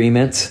to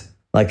agreements.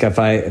 Like if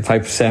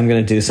I say I'm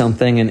going to do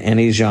something in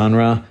any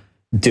genre,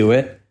 do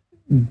it.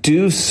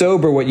 Do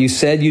sober what you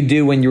said you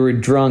do when you were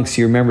drunk,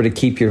 so you remember to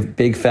keep your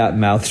big fat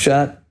mouth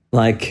shut.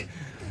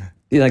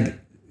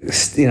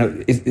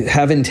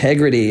 Have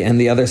integrity, and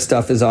the other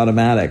stuff is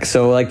automatic.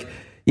 So like,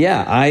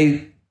 yeah,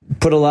 I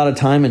put a lot of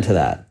time into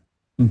that,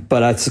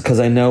 but that's because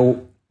I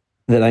know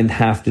that I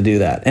have to do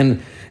that.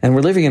 And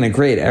we're living in a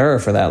great era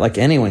for that. Like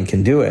anyone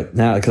can do it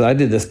now, because I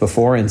did this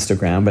before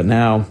Instagram, but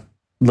now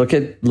look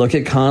at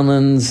Pat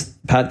Conlin's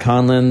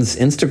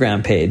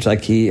Instagram page.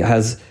 Like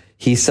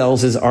he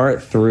sells his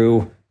art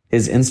through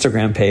his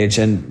Instagram page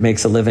and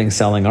makes a living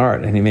selling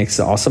art, and he makes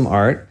awesome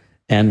art.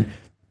 And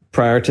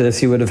prior to this,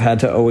 he would have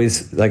had to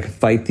always like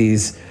fight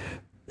these,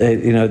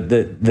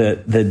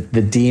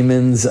 the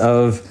demons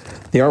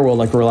of the art world,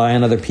 like rely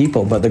on other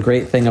people. But the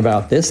great thing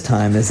about this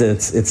time is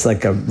it's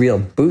like a real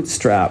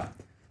bootstrap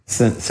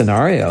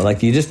scenario.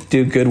 Like you just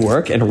do good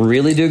work and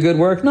really do good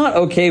work, not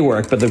okay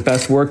work, but the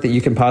best work that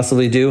you can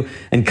possibly do,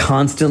 and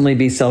constantly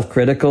be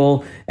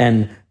self-critical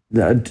and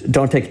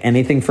don't take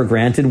anything for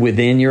granted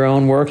within your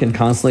own work and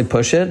constantly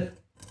push it,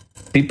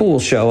 people will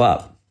show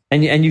up.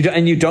 And then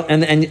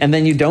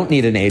you don't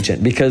need an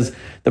agent, because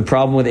the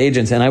problem with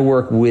agents, and I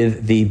work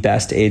with the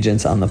best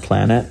agents on the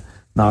planet,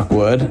 knock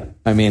wood.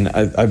 I mean,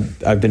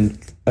 I've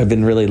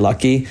been really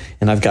lucky,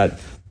 and I've got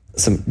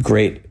some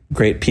great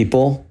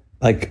people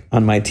like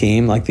on my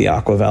team, like the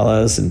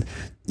Aquavellas and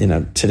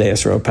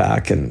Tadeusz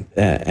Ropak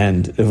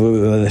and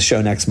the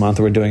show next month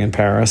we're doing in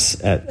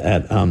Paris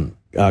at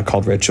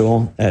called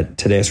Ritual at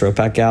Tadeusz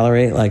Ropak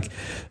Gallery,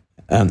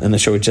 and the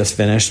show we just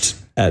finished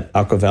at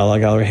Aquavella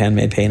Gallery,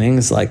 Handmade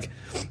Paintings. Like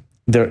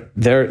they're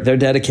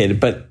dedicated,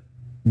 but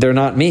they're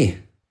not me,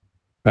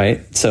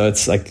 right? So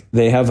it's like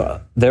they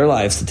have their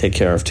lives to take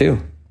care of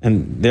too,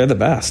 and they're the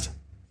best.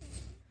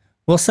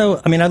 Well,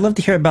 so I mean, I'd love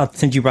to hear about,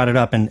 since you brought it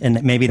up,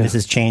 and maybe this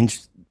has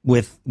changed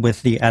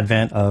with the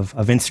advent of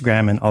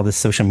Instagram and all this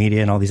social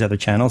media and all these other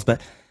channels,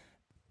 but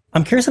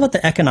I'm curious about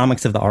the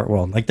economics of the art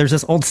world. Like, there's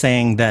this old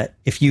saying that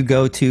if you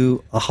go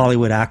to a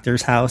Hollywood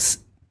actor's house,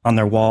 on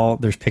their wall,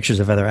 there's pictures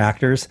of other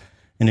actors.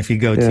 And if you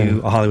go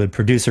to a Hollywood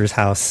producer's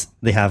house,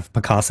 they have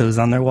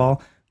Picassos on their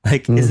wall.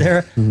 Like, is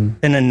there an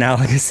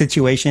analogous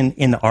situation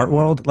in the art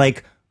world?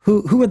 Like,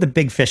 who are the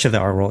big fish of the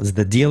art world? Is it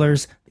the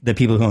dealers, the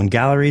people who own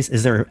galleries?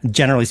 Is there,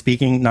 generally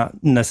speaking,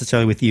 not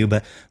necessarily with you,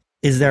 but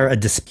is there a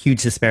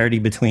huge disparity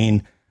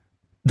between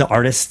the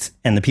artists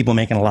and the people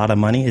making a lot of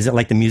money? Is it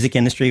like the music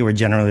industry, where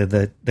generally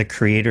the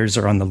creators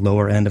are on the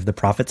lower end of the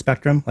profit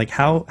spectrum? Like,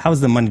 how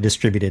is the money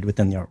distributed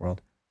within the art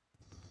world?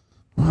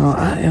 Well,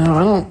 I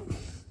don't.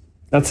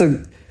 That's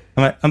a.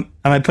 Am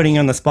I putting you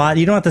on the spot?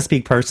 You don't have to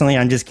speak personally.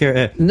 I'm just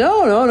curious.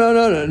 No.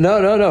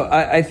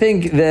 I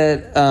think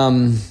that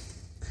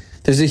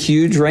there's a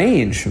huge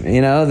range.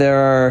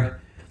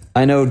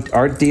 I know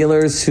art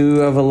dealers who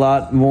have a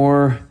lot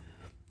more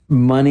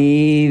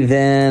money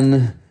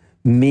than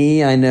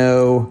me. I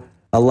know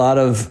a lot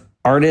of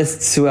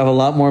artists who have a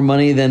lot more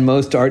money than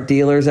most art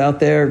dealers out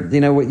there.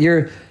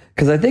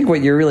 Because I think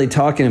what you're really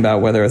talking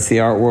about, whether it's the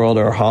art world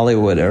or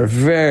Hollywood, are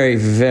very,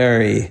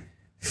 very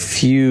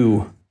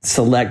few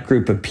select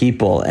group of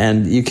people.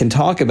 And you can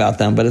talk about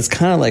them, but it's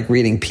kind of like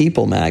reading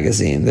People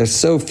magazine. There's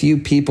so few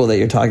people that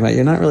you're talking about.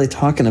 You're not really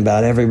talking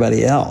about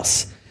everybody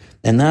else.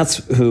 And that's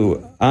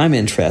who I'm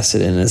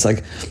interested in. It's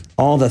like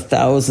all the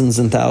thousands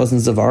and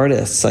thousands of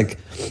artists. Like,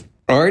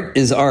 art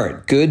is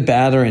art, good,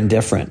 bad, or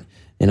indifferent.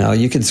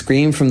 You can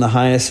scream from the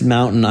highest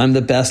mountain, I'm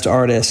the best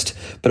artist,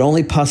 but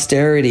only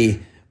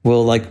posterity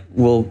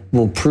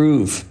will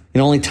prove,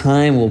 only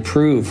time will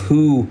prove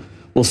who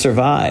will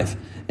survive.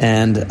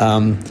 And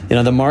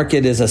the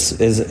market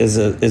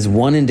is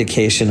one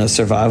indication of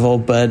survival,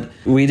 but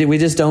we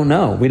just don't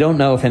know. We don't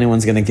know if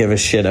anyone's going to give a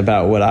shit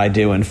about what I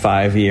do in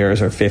 5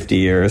 years or 50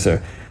 years,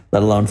 or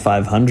let alone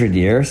 500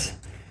 years.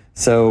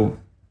 So,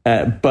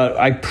 but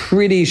I'm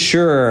pretty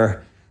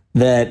sure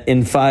that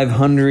in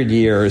 500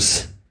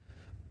 years,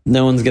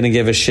 no one's going to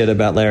give a shit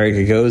about Larry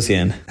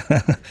Gagosian,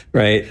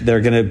 right? They're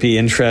going to be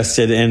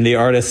interested in the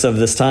artists of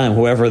this time,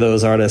 whoever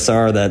those artists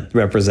are that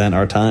represent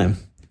our time.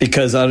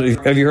 Because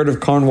have you heard of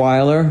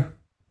Cornweiler?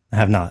 I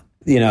have not.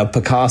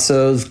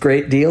 Picasso's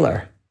great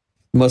dealer,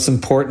 most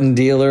important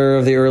dealer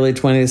of the early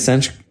 20th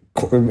century.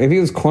 Maybe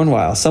it was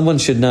Cornweiler. Someone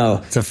should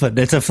know. It's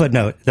a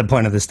footnote, the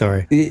point of the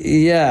story.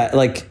 Yeah,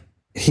 like,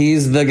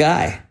 he's the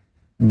guy,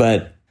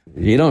 but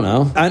you don't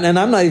know. And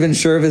I'm not even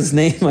sure of his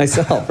name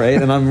myself,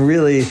 right? And I'm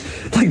really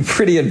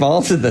pretty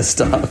involved in this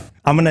stuff.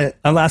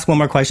 I'll ask one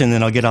more question, and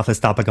then I'll get off this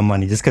topic of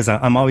money, just because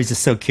I'm always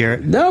just so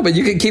curious. No, but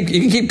you can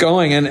keep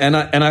going, and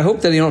I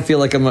hope that you don't feel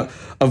like I'm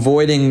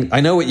avoiding. I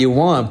know what you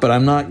want, but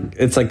I'm not.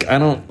 It's like I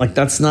don't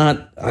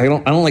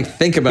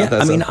think about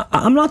that. I mean,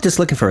 I'm not just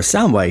looking for a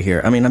soundbite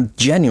here. I mean, I'm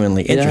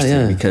genuinely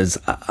interested because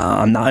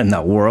I'm not in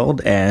that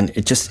world, and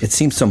it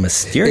seems so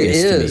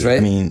mysterious to me. Right?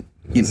 I mean,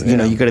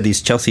 you go to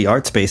these Chelsea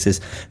art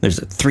spaces. There's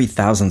a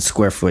 3,000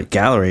 square foot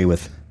gallery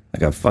with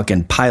like a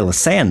fucking pile of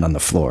sand on the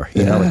floor.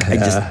 I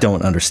just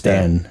don't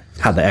understand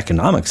how the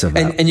economics of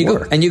that work.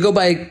 And you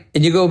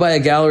go by a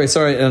gallery.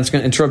 Sorry, I'm just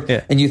going to interrupt.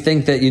 Yeah. And you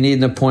think that you need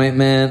an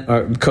appointment,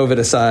 or COVID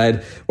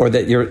aside, or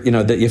that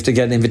that you have to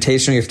get an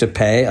invitation, or you have to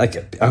pay.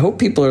 Like, I hope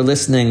people are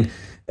listening.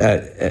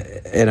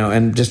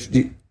 And just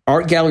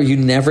art gallery, you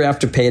never have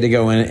to pay to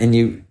go in, and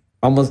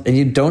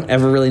you don't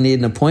ever really need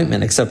an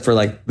appointment except for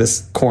like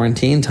this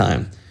quarantine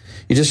time.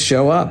 You just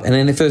show up, and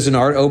then if there's an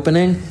art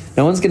opening,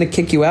 no one's going to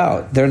kick you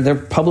out. They're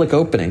public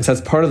openings. That's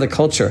part of the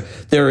culture.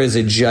 There is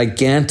a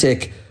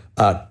gigantic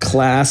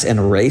class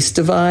and race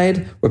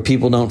divide where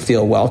people don't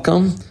feel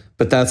welcome,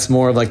 but that's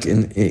more like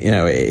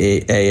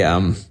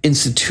a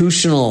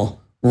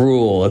institutional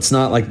rule. It's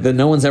not like that.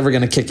 No one's ever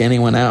going to kick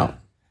anyone out.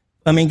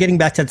 I mean, getting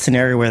back to that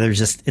scenario where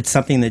it's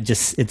something that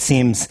it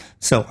seems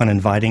so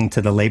uninviting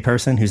to the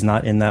layperson who's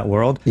not in that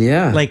world.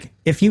 Yeah. Like,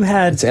 if you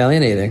had, it's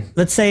alienating.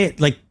 Let's say,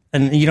 like,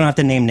 and you don't have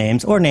to name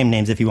names, or name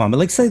names if you want, but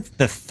let's take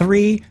the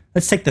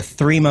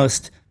three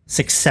most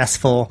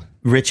successful,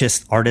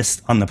 richest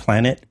artists on the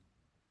planet.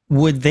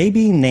 Would they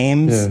be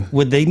names? Yeah.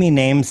 Would they be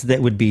names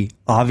that would be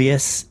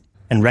obvious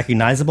and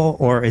recognizable,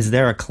 or is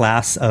there a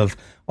class of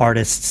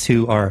artists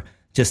who are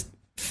just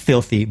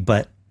filthy,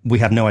 but we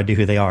have no idea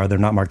who they are? They're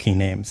not marquee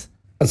names.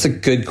 That's a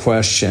good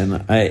question.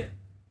 And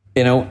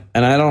I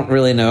don't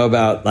really know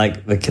about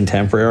like the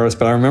contemporary artists,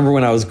 but I remember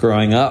when I was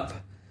growing up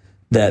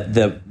that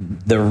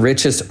the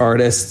richest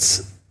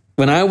artists,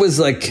 when I was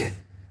like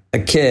a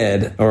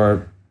kid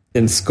or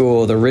in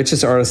school, the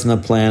richest artists on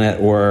the planet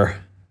were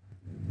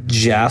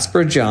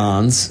Jasper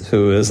Johns,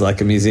 who is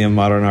like a museum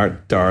modern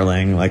art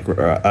darling, like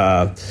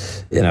the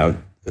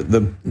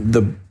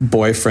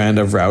boyfriend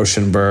of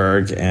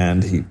Rauschenberg,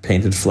 and he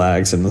painted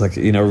flags and was like,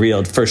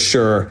 real for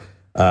sure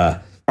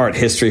art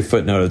history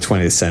footnote of the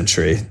 20th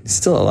century. He's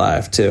still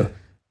alive too.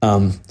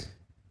 And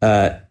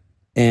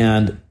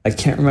I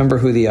can't remember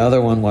who the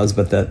other one was,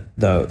 but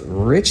the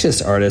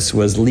richest artist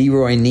was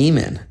Leroy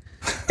Neiman.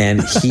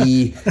 And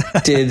he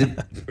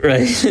did,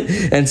 right?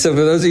 And so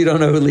for those of you who don't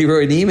know who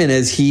Leroy Neiman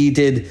is, he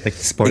did like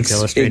Sports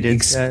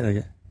Illustrated.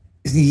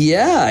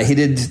 Yeah, he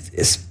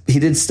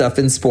did stuff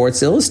in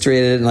Sports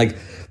Illustrated and like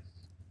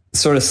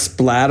sort of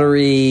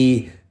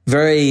splattery,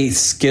 very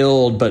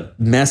skilled but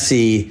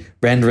messy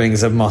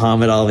renderings of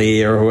Muhammad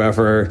Ali or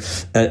whoever,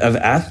 of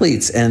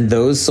athletes, and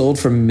those sold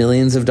for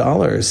millions of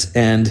dollars.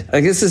 And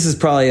I guess this is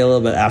probably a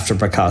little bit after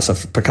Picasso.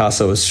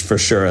 Picasso was for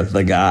sure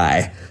the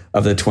guy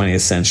of the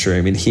 20th century.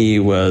 I mean, he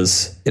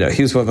was one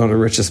of the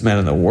richest men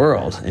in the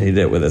world, and he did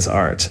it with his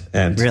art.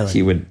 And really?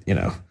 He would,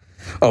 the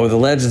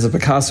legends of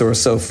Picasso were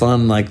so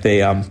fun. Like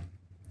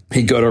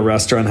he'd go to a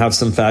restaurant, have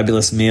some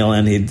fabulous meal,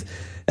 and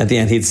at the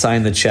end he'd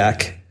sign the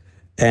check,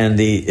 and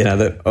the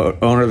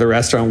owner of the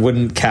restaurant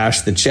wouldn't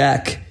cash the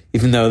check,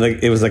 even though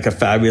it was like a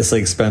fabulously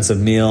expensive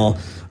meal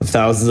of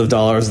thousands of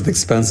dollars with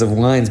expensive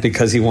wines,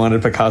 because he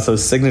wanted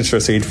Picasso's signature,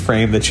 so he'd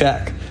frame the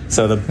check.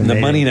 So the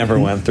money never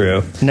went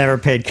through. Never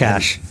paid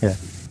cash.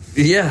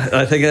 Yeah,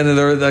 I think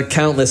there were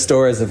countless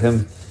stories of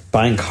him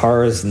buying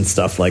cars and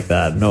stuff like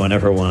that. No one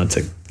ever wanted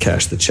to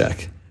cash the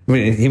check. I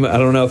mean, I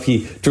don't know if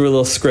he drew a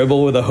little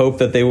scribble with a hope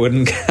that they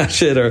wouldn't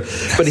cash it,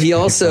 but he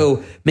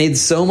also made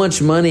so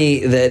much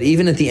money that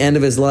even at the end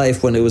of his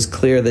life, when it was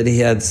clear that he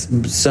had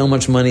so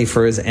much money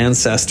for his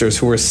ancestors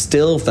who were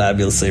still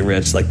fabulously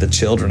rich, like the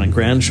children and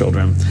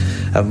grandchildren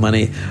have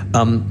money,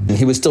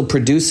 he was still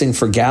producing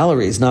for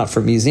galleries, not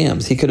for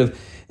museums. He could have,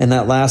 in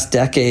that last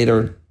decade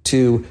or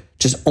two,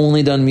 just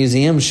only done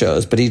museum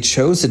shows, but he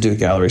chose to do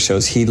gallery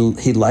shows. He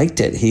liked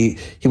it. He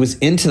was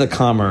into the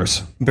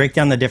commerce. Break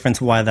down the difference.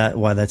 Why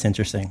that's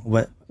interesting.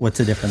 What's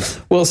the difference?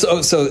 Well,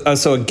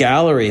 so a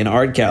gallery, an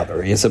art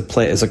gallery, is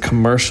a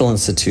commercial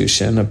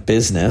institution, a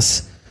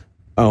business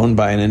owned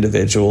by an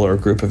individual or a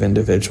group of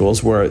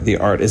individuals, where the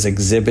art is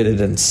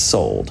exhibited and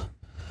sold,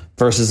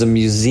 versus a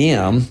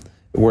museum,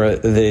 where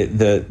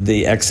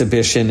the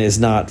exhibition is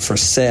not for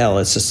sale.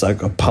 It's just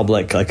like a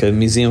public, like a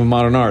Museum of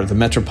Modern Art, the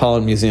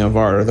Metropolitan Museum of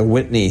Art, or the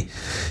Whitney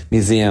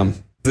Museum.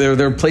 There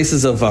are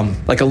places of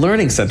like a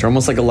learning center,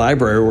 almost like a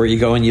library, where you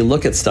go and you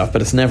look at stuff,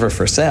 but it's never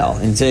for sale.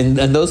 And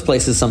those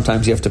places,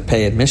 sometimes you have to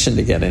pay admission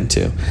to get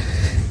into.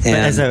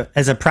 And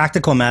as a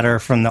practical matter,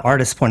 from the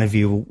artist's point of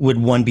view, would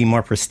one be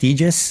more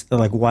prestigious?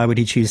 Like, why would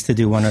he choose to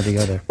do one or the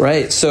other?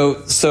 Right.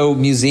 So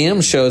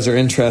museum shows are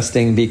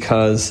interesting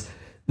because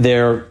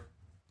they're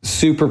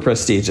super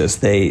prestigious.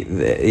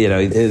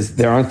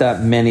 There aren't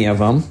that many of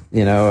them.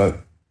 In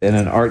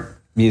an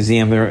art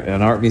museum,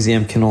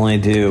 can only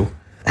do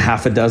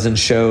half a dozen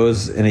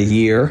shows in a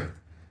year,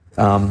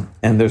 and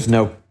there's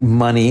no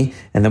money,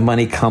 and the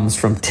money comes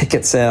from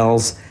ticket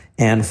sales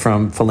and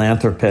from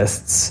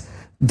philanthropists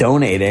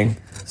donating.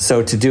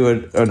 So to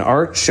do an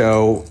art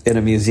show in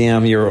a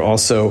museum,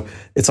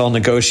 it's all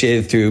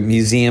negotiated through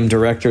museum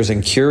directors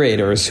and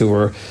curators who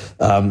are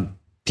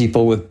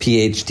people with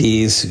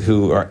PhDs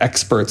who are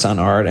experts on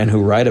art and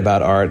who write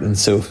about art, and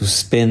so who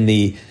spin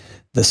the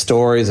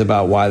stories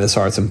about why this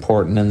art's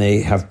important, and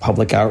they have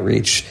public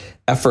outreach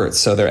efforts.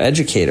 So they're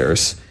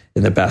educators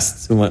in the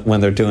best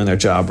when they're doing their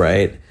job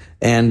right.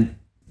 And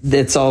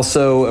it's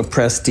also a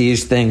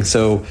prestige thing.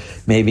 So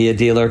maybe a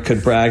dealer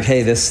could brag,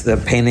 hey, this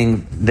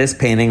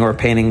painting or a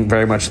painting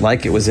very much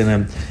like it was in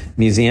a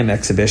museum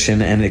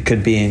exhibition, and it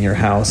could be in your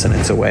house, and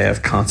it's a way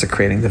of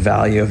consecrating the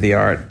value of the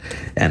art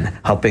and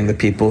helping the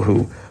people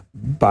who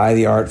buy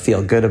the art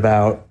feel good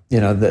about,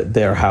 that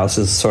their house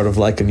is sort of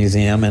like a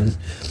museum. And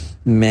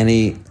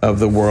many of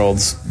the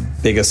world's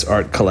biggest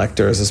art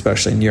collectors,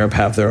 especially in Europe,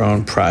 have their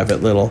own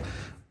private little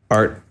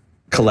art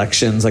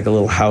collections, like a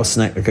little house,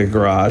 like a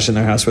garage in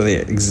their house where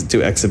they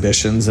do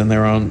exhibitions, and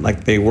their own,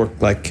 like they work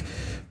like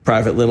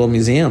private little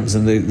museums.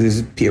 And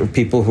these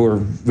people who are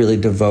really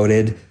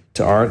devoted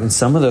to art, and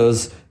some of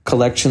those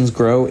collections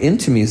grow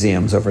into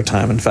museums over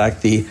time. In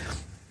fact, the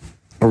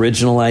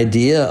original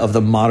idea of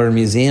the modern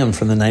museum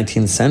from the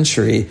 19th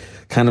century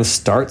kind of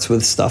starts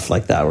with stuff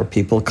like that, where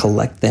people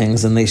collect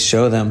things and they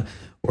show them.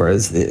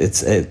 Whereas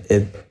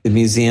the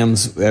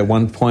museums at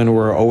one point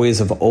were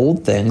always of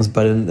old things,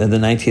 but in the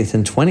 19th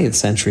and 20th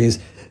centuries,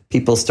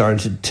 people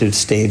started to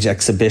stage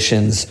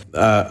exhibitions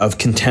of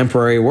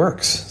contemporary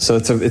works. So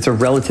it's a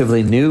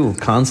relatively new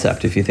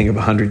concept. If you think of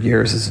 100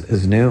 years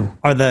as new.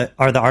 Are the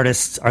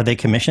artists, are they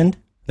commissioned?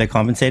 Are they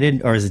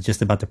compensated, or is it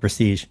just about the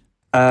prestige?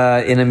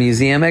 In a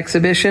museum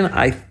exhibition,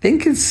 I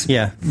think it's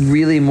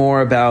really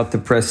more about the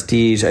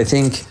prestige. I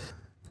think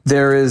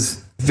there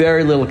is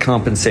very little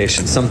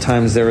compensation.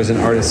 Sometimes there is an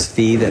artist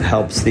fee that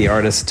helps the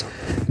artist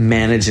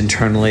manage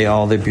internally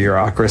all the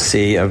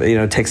bureaucracy.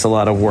 It takes a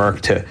lot of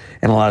work and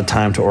a lot of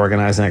time to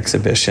organize an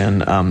exhibition.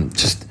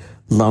 Just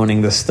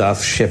loaning the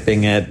stuff,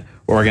 shipping it,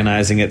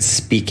 organizing it,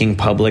 speaking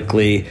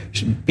publicly,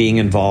 being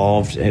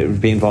involved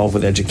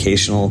with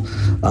educational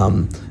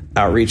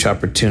outreach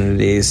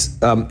opportunities.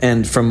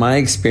 And from my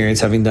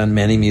experience, having done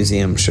many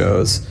museum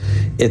shows,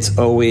 it's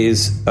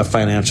always a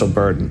financial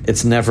burden.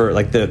 It's never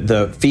like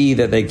the fee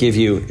that they give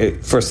you.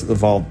 First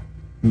of all,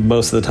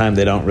 most of the time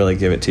they don't really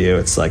give it to you.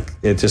 It's like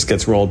it just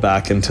gets rolled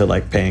back into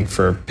like paying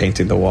for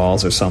painting the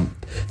walls or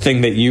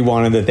something that you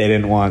wanted that they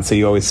didn't want. So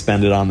you always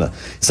spend it on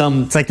It's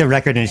like the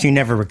record industry, you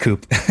never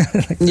recoup.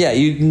 Yeah,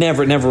 you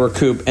never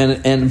recoup.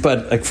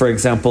 But like for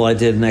example, I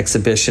did an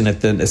exhibition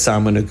at the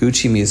Isamu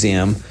Noguchi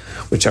Museum,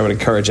 which I would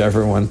encourage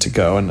everyone to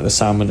go. And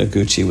Isamu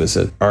Noguchi was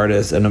an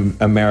artist, an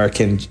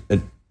American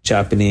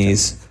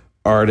Japanese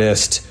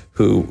artist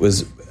who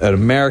was an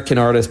American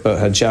artist but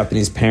had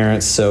Japanese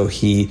parents. So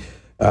he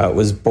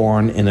was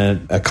born in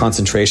a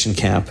concentration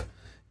camp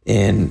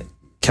in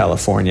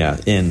California,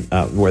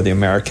 where the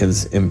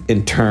Americans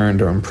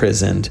interned or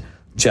imprisoned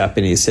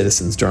Japanese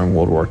citizens during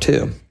World War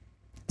II.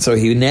 So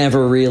he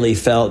never really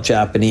felt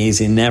Japanese.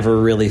 He never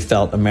really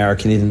felt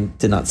American. He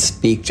did not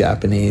speak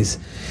Japanese.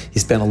 He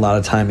spent a lot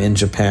of time in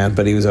Japan,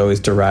 but he was always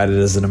derided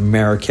as an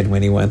American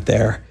when he went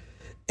there.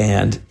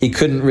 And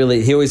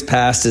he always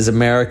passed as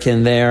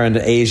American there and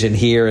Asian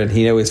here, and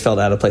he always felt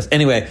out of place.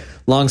 Anyway,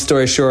 long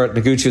story short,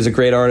 Noguchi was a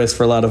great artist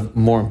for a lot of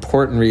more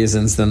important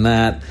reasons than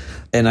that.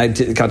 And I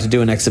got to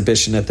do an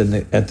exhibition at the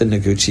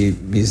Noguchi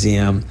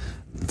Museum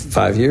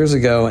 5 years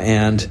ago,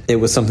 and it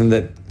was something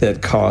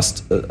that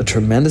cost a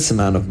tremendous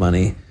amount of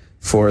money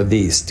for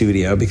the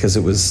studio because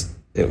it was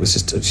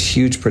just a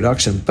huge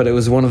production. But it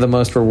was one of the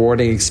most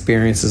rewarding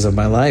experiences of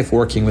my life,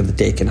 working with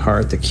Dakin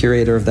Hart, the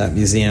curator of that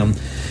museum,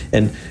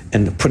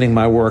 and putting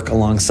my work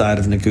alongside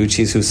of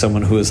Noguchi's, who's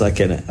someone who was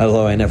like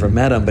although I never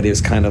met him, but he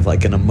was kind of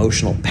like an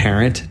emotional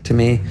parent to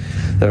me.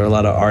 There are a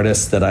lot of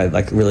artists that I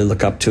like really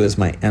look up to as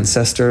my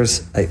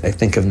ancestors. I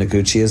think of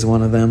Noguchi as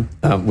one of them,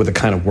 with the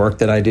kind of work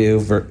that I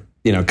do,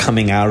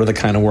 coming out of the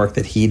kind of work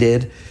that he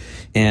did.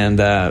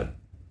 And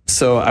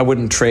so I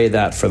wouldn't trade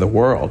that for the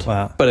world.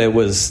 Wow. But it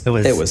was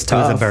tough. It was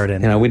a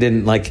burden.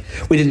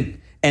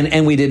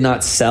 We did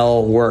not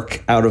sell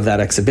work out of that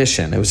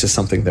exhibition. It was just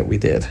something that we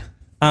did.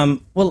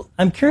 Well,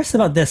 I'm curious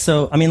about this.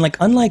 So, I mean, like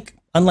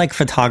unlike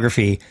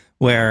photography,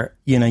 where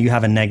you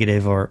have a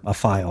negative or a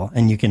file,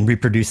 and you can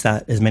reproduce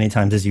that as many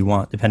times as you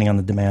want, depending on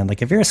the demand.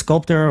 Like if you're a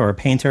sculptor or a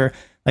painter,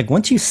 like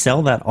once you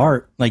sell that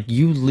art, like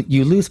you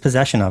lose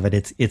possession of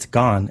it. It's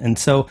gone. And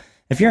so,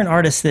 if you're an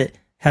artist that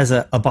has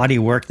a body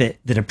of work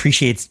that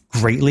appreciates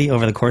greatly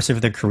over the course of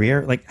their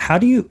career, like how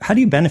do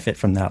you benefit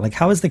from that? Like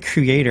how does the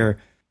creator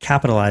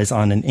capitalize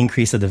on an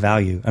increase of the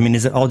value? I mean,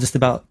 is it all just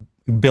about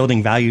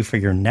building value for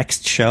your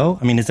next show?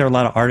 I mean, is there a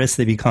lot of artists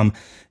that become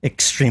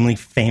extremely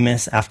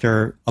famous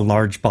after a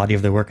large body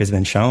of their work has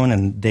been shown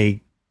and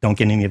they don't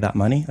get any of that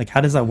money? Like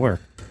how does that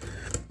work?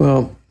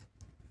 Well,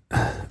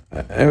 I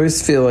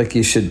always feel like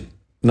you should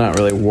not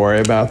really worry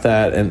about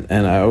that. And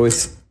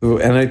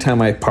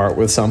anytime I part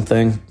with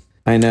something,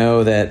 I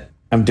know that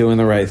I'm doing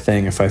the right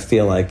thing if I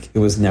feel like it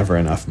was never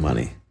enough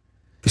money.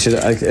 I think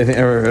I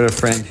had a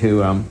friend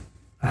who, I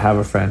have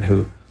a friend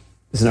who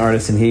is an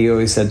artist, and he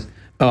always said,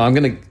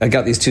 I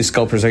got these two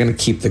sculptures. I'm going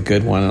to keep the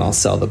good one and I'll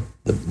sell the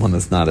one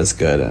that's not as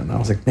good. And I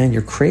was like, man,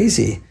 you're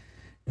crazy.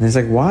 And he's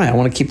like, why? I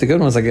want to keep the good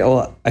one. I was like,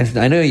 oh,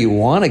 I know you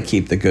want to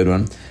keep the good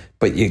one,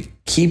 but you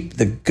keep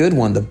the good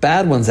one. The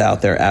bad one's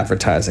out there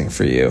advertising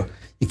for you.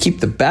 You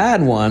keep the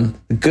bad one,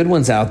 the good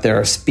ones out there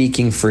are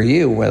speaking for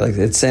you. Where like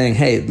it's saying,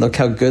 hey, look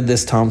how good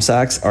this Tom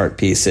Sachs art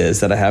piece is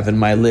that I have in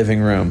my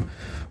living room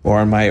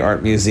or in my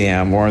art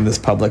museum or in this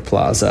public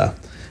plaza.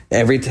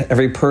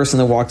 Every person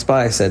that walks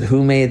by said,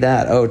 who made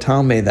that? Oh,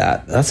 Tom made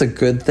that. That's a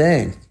good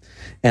thing.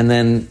 And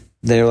then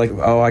they're like,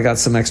 oh, I got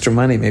some extra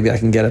money. Maybe I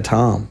can get a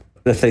Tom.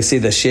 If they see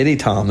the shitty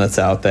Tom that's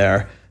out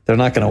there, they're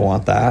not going to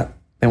want that.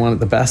 They want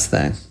the best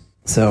thing.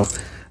 So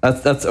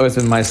that's always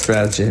been my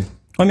strategy.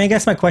 I mean, I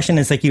guess my question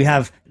is like you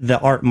have the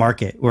art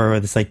market where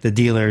it's like the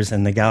dealers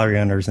and the gallery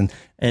owners and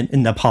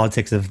the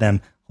politics of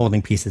them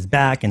holding pieces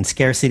back and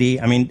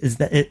scarcity. I mean, is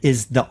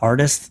the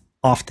artist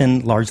often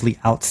largely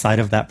outside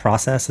of that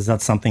process? Is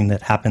that something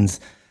that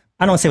happens,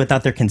 I don't want to say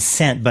without their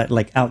consent, but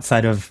like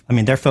outside of, I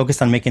mean, they're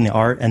focused on making the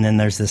art and then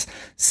there's this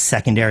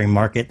secondary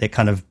market that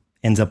kind of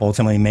ends up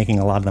ultimately making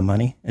a lot of the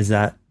money. Is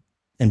that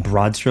in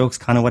broad strokes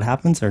kind of what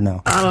happens or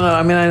no? I don't know.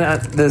 I mean,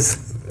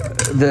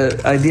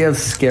 the idea of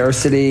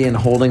scarcity and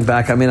holding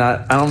back. I mean,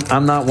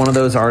 I'm not one of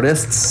those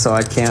artists, so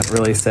I can't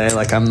really say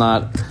like I'm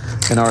not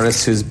an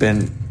artist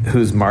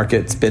whose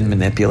market's been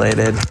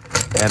manipulated,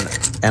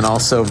 and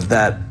also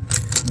that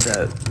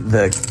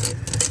the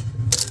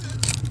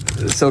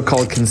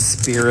so-called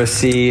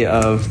conspiracy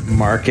of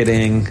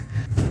marketing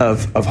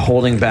of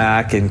holding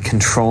back and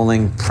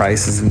controlling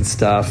prices and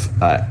stuff.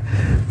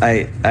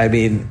 I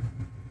mean,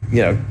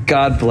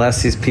 God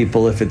bless these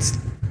people if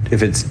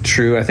it's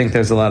true. I think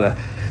there's a lot of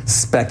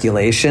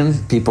speculation.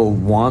 People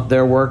want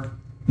their work,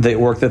 the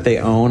work that they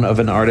own of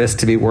an artist,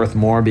 to be worth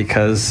more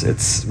because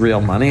it's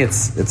real money.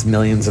 It's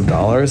millions of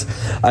dollars.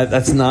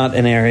 That's not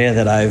an area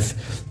that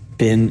I've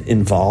been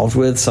involved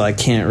with, so I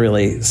can't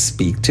really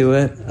speak to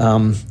it.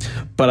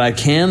 But I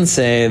can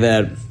say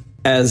that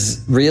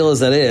as real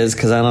as that is,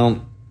 because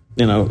I'm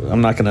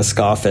not going to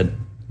scoff at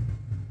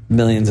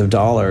millions of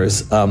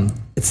dollars.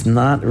 It's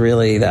not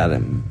really that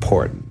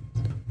important.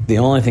 The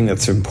only thing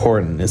that's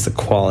important is the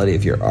quality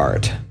of your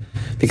art,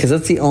 because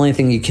that's the only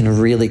thing you can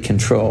really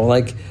control.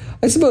 Like,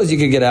 I suppose you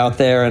could get out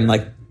there and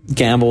like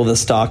gamble with the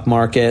stock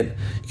market.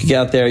 You could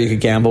get out there, you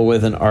could gamble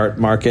with an art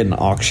market and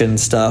auction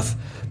stuff.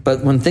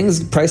 But when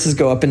prices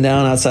go up and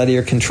down outside of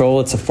your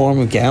control, it's a form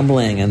of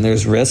gambling, and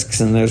there's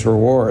risks and there's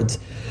rewards.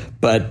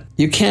 But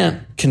you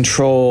can't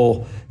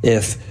control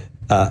if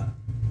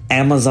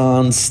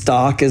Amazon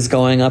stock is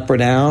going up or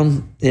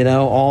down.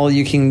 All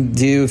you can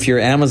do if you're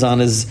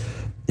Amazon is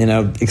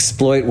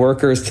exploit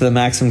workers to the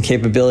maximum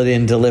capability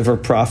and deliver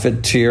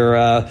profit to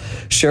your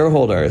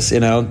shareholders.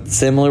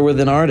 Similar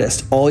with an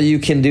artist. All you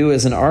can do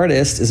as an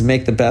artist is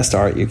make the best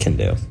art you can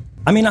do.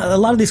 I mean, a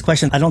lot of these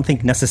questions, I don't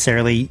think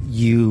necessarily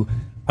you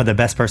are the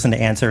best person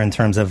to answer in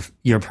terms of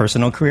your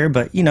personal career,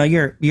 but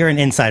you're an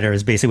insider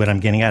is basically what I'm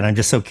getting at. I'm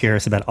just so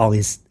curious about all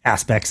these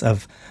aspects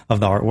of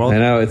the art world. I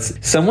know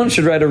someone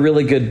should write a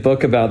really good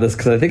book about this,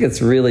 because I think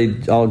it's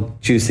really all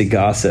juicy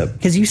gossip.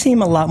 Because you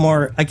seem a lot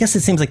more, I guess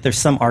it seems like there's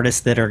some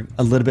artists that are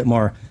a little bit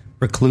more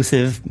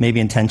reclusive, maybe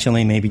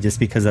intentionally, maybe just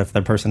because of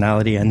their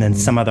personality. And then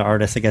some other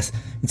artists, I guess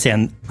you'd say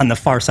on the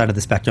far side of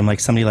the spectrum, like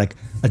somebody like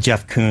a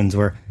Jeff Koons,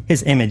 where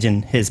his image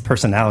and his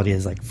personality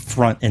is like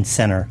front and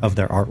center of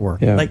their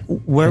artwork. Yeah. Like,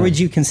 where would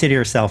you consider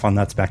yourself on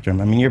that spectrum?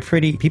 I mean,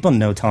 people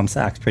know Tom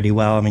Sachs pretty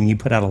well. I mean, you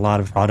put out a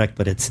lot of product,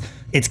 but it's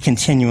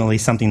continually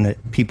something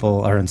that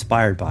people are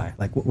inspired by.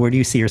 Like, where do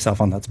you see yourself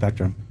on that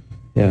spectrum?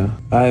 Yeah.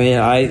 I mean,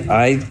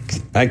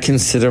 I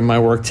consider my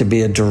work to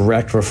be a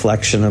direct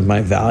reflection of my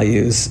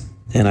values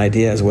and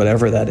ideas,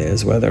 whatever that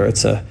is, whether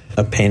it's a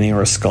painting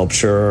or a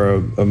sculpture or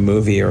a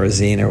movie or a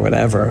zine or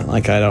whatever.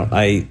 Like,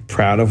 I'm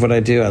proud of what I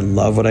do. I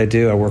love what I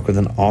do. I work with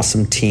an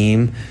awesome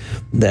team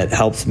that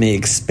helps me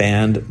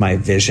expand my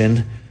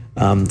vision,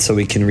 so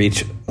we can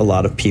reach a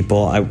lot of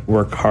people. I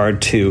work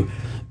hard to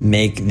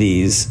make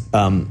these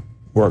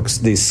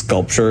these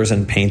sculptures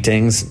and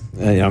paintings.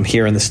 I'm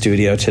here in the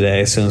studio today.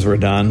 As soon as we're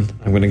done,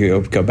 I'm going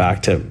to go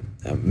back to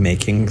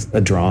making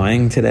a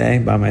drawing today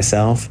by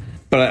myself.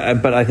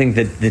 But I think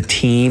that the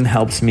team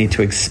helps me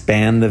to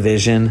expand the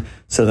vision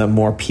so that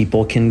more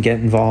people can get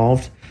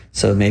involved.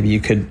 So maybe you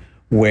could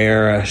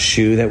wear a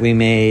shoe that we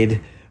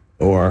made,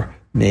 or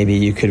maybe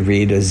you could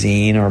read a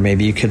zine, or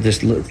maybe you could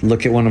just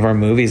look at one of our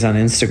movies on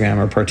Instagram,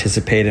 or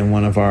participate in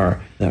one of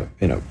our,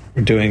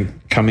 we're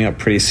coming up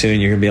pretty soon.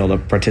 You're going to be able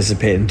to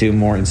participate and do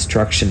more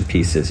instruction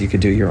pieces. You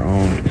could do your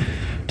own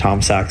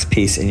Tom Sachs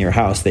piece in your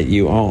house that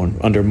you own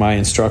under my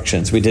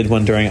instructions. We did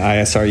one during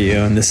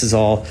ISRU, and this is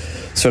all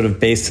sort of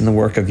based in the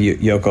work of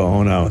Yoko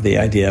Ono, the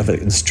idea of an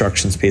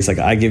instructions piece. Like,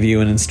 I give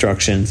you an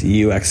instructions,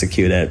 you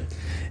execute it.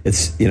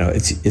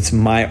 It's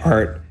my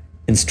art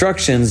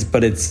instructions,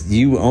 but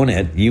you own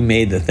it. You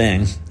made the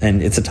thing,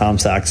 and it's a Tom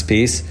Sachs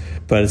piece,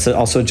 but it's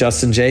also a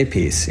Justin J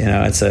piece.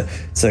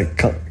 It's a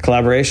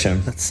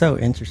collaboration. That's so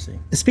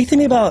interesting. Speak to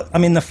me about,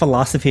 the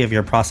philosophy of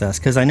your process,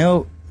 because I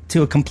know,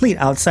 to a complete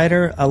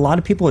outsider, a lot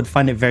of people would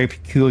find it very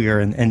peculiar,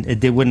 and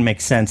it wouldn't make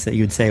sense that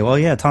you'd say, well,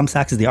 yeah, Tom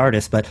Sachs is the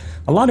artist, but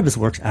a lot of his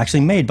work's actually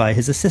made by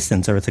his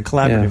assistants, or it's a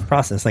collaborative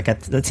process. Like,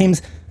 that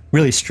seems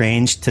really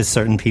strange to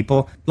certain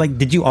people. Like,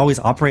 did you always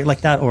operate like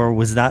that, or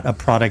was that a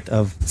product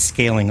of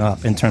scaling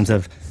up in terms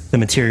of the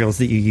materials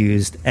that you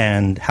used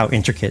and how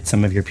intricate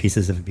some of your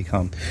pieces have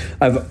become?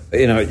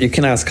 You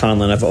can ask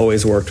Conlon. I've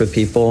always worked with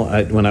people.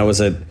 When I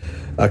was a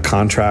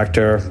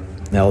contractor,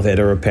 an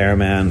elevator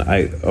repairman,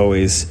 I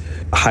always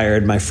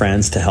hired my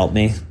friends to help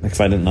me. Like,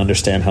 if I didn't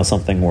understand how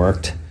something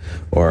worked,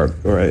 or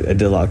I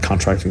did a lot of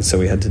contracting, so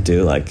we had to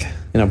do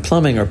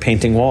plumbing or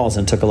painting walls,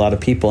 and took a lot of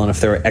people. And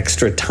if there were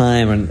extra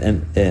time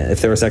and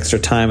if there was extra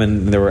time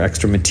and there were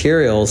extra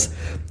materials,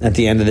 at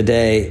the end of the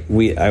day,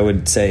 I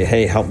would say,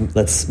 hey,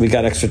 we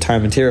got extra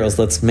time materials.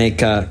 Let's make,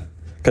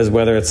 because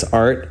whether it's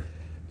art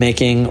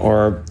making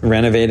or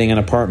renovating an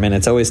apartment,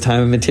 it's always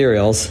time and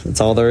materials. That's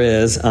all there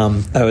is.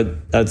 I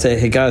would say,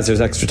 hey guys,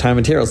 there's extra time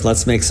materials.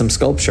 Let's make some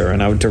sculpture.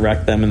 And I would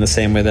direct them in the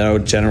same way that I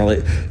would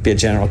generally be a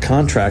general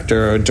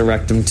contractor, or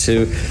direct them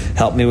to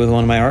help me with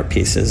one of my art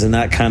pieces. And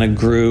that kind of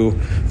grew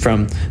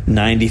from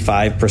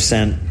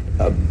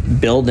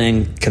 95%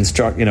 building,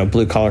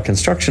 blue collar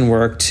construction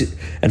work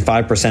and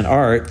 5%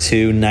 art,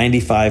 to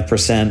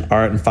 95%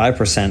 art and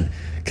 5%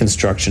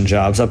 construction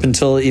jobs, up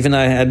until even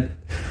I had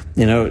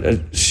a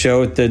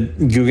show at the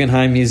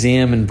Guggenheim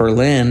Museum in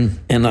Berlin,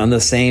 and on the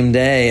same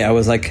day I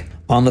was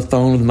on the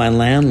phone with my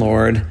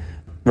landlord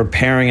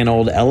repairing an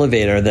old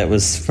elevator that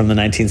was from the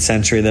 19th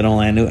century that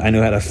only I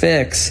knew how to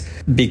fix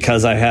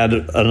because I had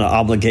an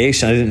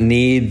obligation. I didn't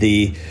need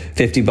the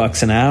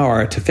 $50 an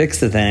hour to fix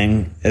the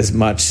thing as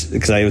much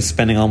because I was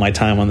spending all my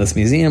time on this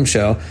museum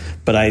show,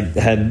 but I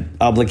had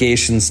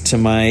obligations to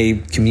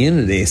my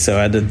community. So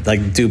I had to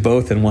like do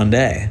both in one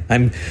day.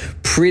 I'm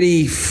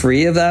pretty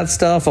free of that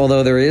stuff,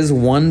 although there is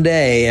one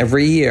day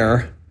every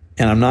year,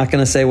 and I'm not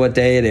going to say what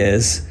day it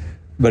is,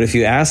 but if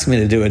you ask me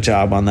to do a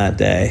job on that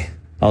day,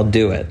 I'll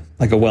do it.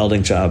 Like a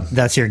welding job.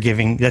 That's your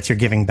giving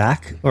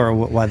back, or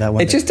why that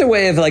one? It's just a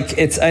way of like,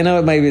 I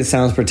know it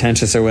sounds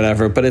pretentious or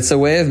whatever, but it's a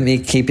way of me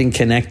keeping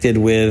connected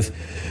with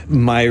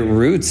my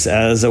roots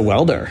as a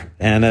welder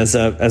and as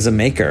a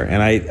maker.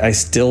 And I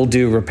still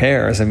do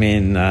repairs. I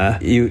mean,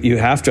 you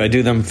have to, I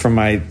do them for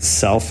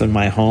myself and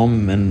my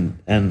home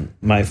and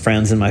my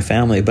friends and my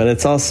family, but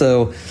it's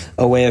also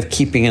a way of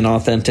keeping an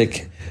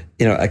authentic,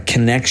 a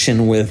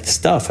connection with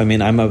stuff. I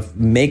mean, I'm a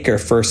maker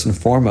first and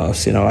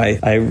foremost.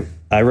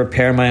 I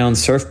repair my own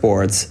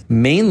surfboards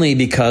mainly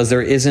because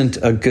there isn't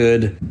a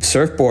good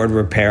surfboard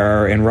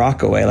repairer in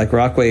Rockaway. Like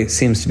Rockaway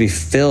seems to be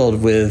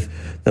filled with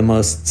the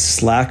most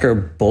slacker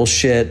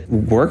bullshit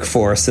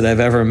workforce that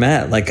I've ever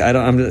met. Like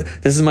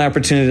this is my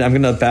opportunity. I'm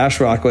going to bash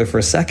Rockaway for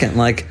a second.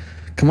 Like,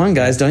 come on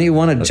guys, don't you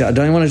want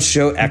to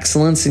show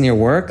excellence in your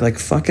work? Like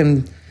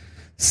fucking.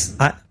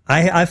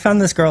 I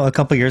found this girl a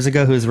couple years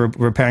ago who was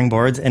repairing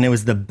boards, and it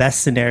was the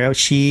best scenario.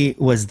 She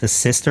was the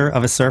sister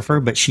of a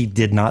surfer, but she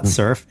did not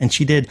surf, and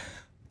she did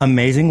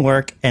amazing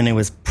work, and it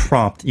was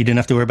prompt. You didn't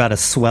have to worry about a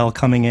swell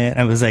coming in.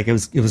 It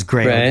was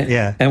great. Right.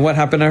 Yeah. And what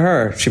happened to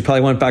her? She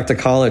probably went back to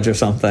college or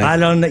something. I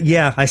don't know.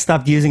 Yeah, I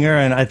stopped using her,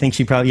 and I think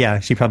she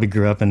probably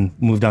grew up and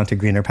moved on to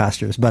greener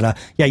pastures. But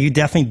you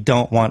definitely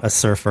don't want a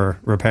surfer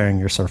repairing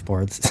your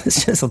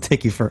surfboards. It'll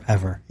take you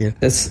forever. Yeah.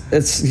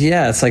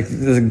 It's like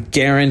the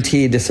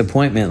guaranteed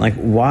disappointment. Like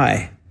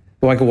why?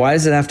 Like, why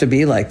does it have to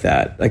be like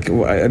that? Like,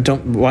 why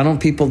don't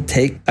people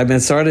take, I mean,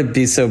 sorry to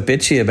be so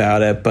bitchy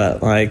about it,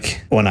 but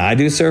like when I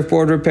do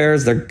surfboard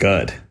repairs, they're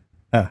good.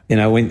 But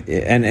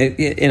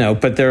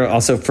they're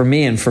also for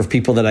me and for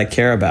people that I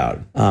care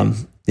about.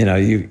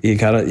 You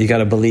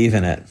gotta believe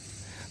in it.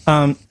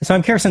 So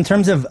I'm curious in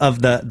terms of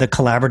the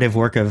collaborative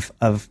work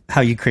of how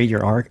you create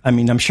your art. I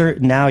mean, I'm sure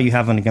now you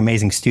have an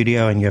amazing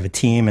studio and you have a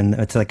team and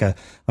it's like a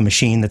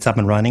machine that's up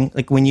and running.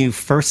 Like when you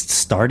first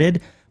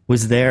started,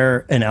 was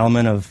there an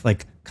element of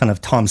like kind of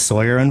Tom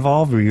Sawyer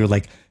involved where you're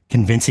like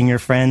convincing your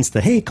friends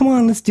that, hey, come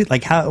on, let's do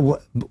like how,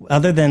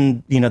 other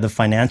than, the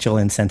financial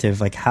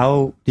incentive, like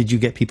how did you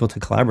get people to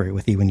collaborate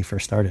with you when you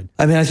first started?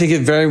 I mean, I think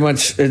it very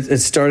much, it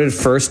started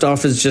first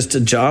off as just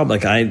a job.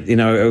 Like I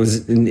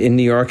was in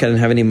New York, I didn't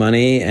have any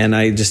money and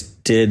I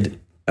just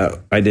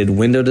I did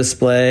window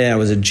display. I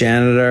was a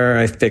janitor.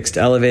 I fixed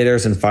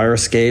elevators and fire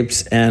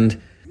escapes.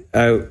 And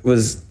I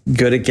was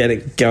good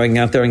at going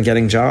out there and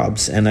getting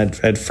jobs. And I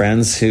had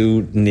friends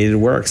who needed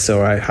work.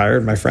 So I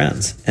hired my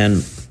friends.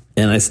 And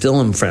I still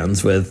am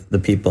friends with the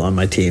people on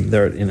my team.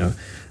 There are, a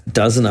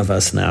dozen of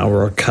us now.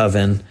 We're a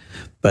coven.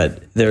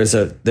 But there's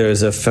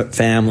a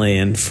family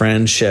and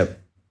friendship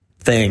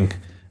thing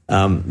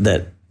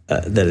that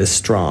is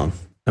strong.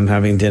 I'm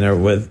having dinner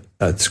with,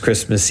 it's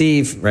Christmas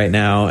Eve right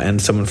now,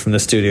 and someone from the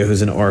studio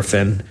who's an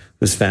orphan,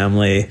 whose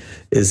family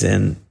is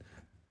in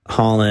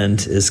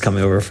Holland, is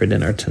coming over for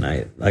dinner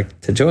tonight, like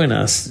to join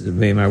us,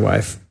 me and my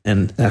wife,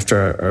 and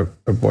after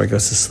our boy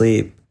goes to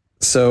sleep.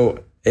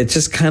 So it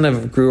just kind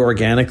of grew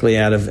organically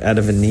out of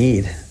a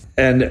need.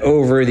 And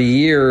over the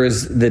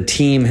years, the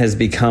team has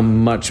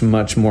become much,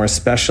 much more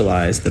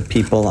specialized. The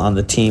people on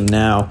the team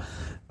now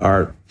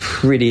are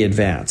pretty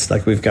advanced.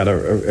 Like we've got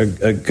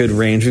a good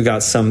range. We've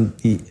got some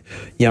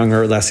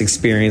younger, less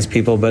experienced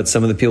people, but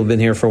some of the people who've been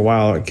here for a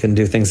while can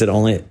do things that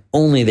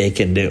only they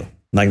can do.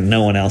 Like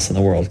no one else in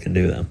the world can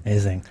do them.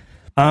 Amazing.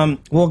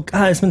 Well,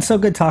 God, it's been so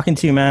good talking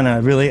to you, man.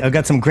 I've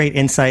got some great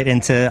insight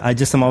into,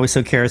 I'm always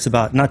so curious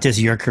about not just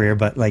your career,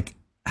 but like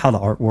how the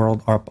art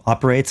world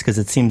operates, because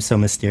it seems so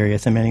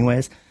mysterious in many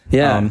ways.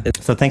 Yeah.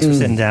 So thanks for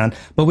sitting down.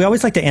 But we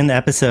always like to end the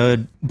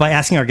episode by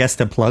asking our guests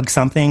to plug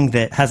something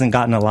that hasn't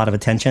gotten a lot of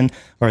attention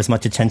or as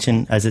much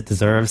attention as it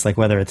deserves, like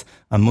whether it's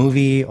a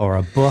movie or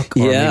a book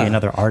or maybe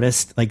another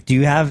artist. Like, do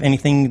you have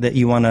anything that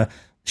you want to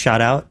shout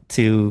out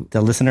to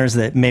the listeners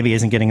that maybe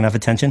isn't getting enough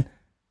attention?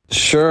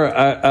 Sure.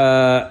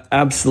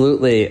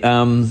 Absolutely.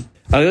 I'm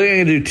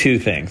going to do two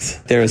things.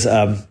 There's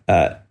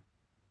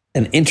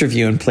an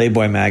interview in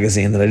Playboy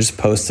magazine that I just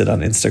posted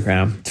on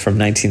Instagram from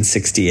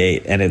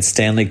 1968, and it's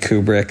Stanley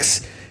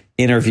Kubrick's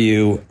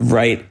interview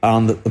right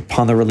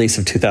upon the release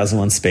of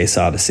 2001: Space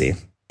Odyssey.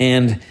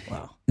 And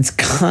It's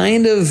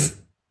kind of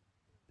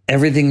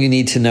everything you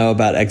need to know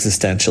about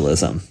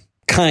existentialism.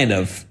 Kind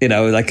of,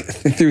 like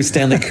through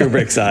Stanley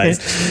Kubrick's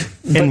eyes.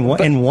 In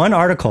one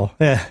article.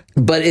 Yeah.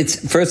 But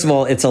first of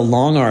all, it's a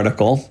long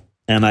article.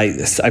 And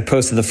I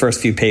posted the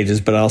first few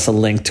pages, but I also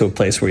linked to a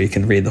place where you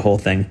can read the whole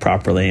thing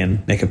properly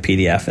and make a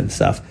PDF and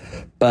stuff.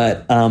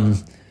 But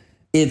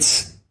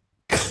it's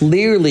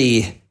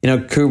clearly,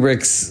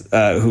 Kubrick's,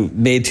 who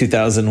made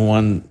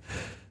 2001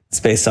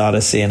 Space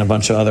Odyssey and a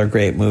bunch of other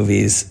great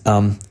movies.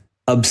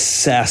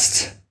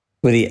 Obsessed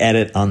with the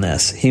edit on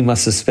this. He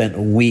must have spent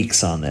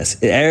weeks on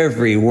this.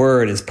 Every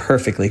word is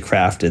perfectly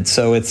crafted.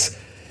 So it's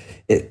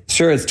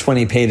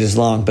 20 pages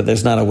long, but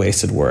there's not a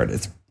wasted word.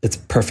 It's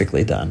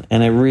perfectly done.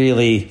 And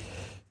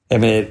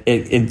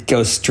it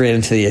goes straight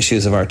into the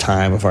issues of our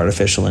time, of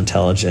artificial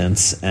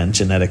intelligence and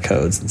genetic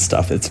codes and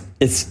stuff.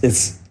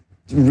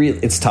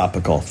 It's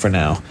topical for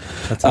now.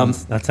 That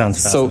sounds fascinating.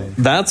 So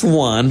that's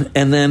one.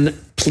 And then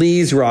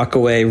please,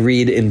 Rockaway,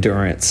 read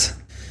Endurance.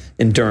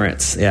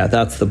 Endurance. Yeah,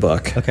 that's the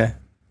book. Okay.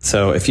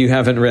 So if you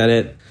haven't read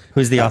it.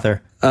 Who's the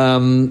author?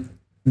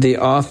 The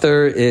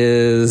author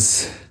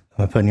is...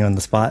 Am I putting you on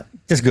the spot?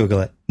 Just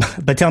Google it.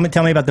 But tell me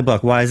about the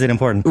book. Why is it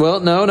important? Well,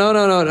 no.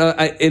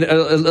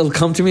 It'll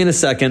come to me in a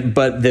second.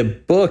 But the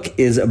book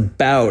is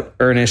about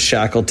Ernest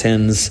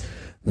Shackleton's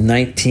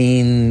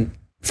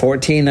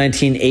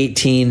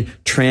 1918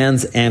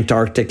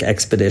 trans-Antarctic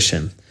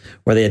expedition,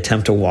 where they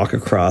attempt to walk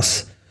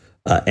across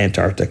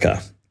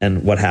Antarctica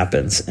and what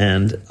happens.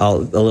 And a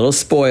little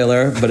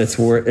spoiler, but it's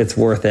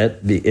worth it.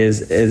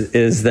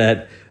 Is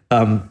that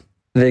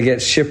they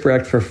get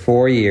shipwrecked for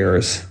 4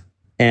 years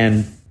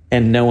and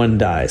no one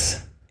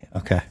dies.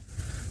 Okay.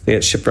 They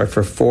get shipwrecked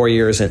for 4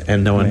 years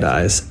and no one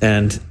dies.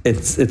 And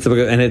it's let's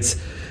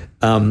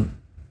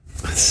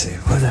see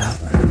what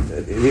happened.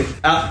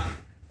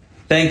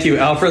 Thank you,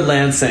 Alfred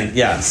Lansing.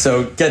 Yeah,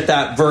 so get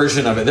that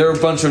version of it. There are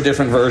a bunch of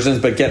different versions,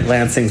 but get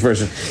Lansing's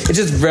version. It's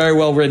just very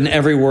well written.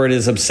 Every word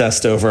is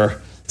obsessed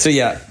over. So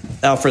yeah,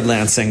 Alfred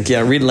Lansing.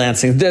 Yeah, read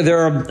Lansing. There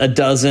are a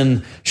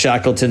dozen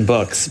Shackleton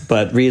books,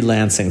 but read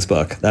Lansing's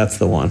book. That's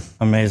the one.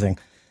 Amazing.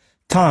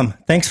 Tom,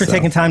 thanks for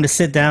taking time to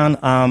sit down.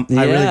 I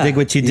really dig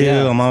what you do.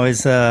 Yeah. I'm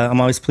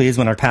always pleased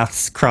when our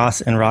paths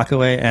cross in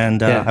Rockaway,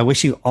 and I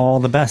wish you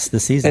all the best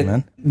this season,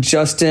 man.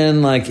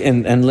 Justin,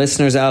 and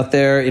listeners out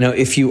there,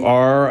 if you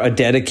are a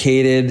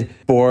dedicated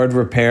board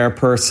repair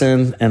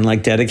person and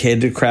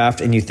dedicated to craft,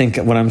 and you think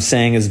what I'm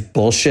saying is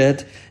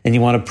bullshit, and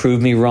you want to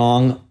prove me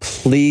wrong,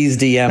 please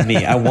DM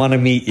me. I want to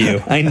meet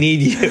you. I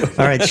need you.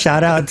 All right,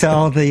 shout out to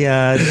all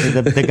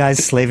the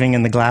guys slaving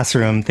in the glass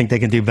room. Think they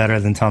can do better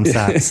than Tom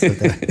Sachs.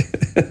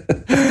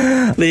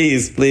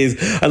 Please.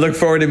 I look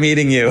forward to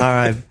meeting you. All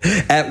right.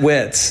 At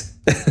Wits.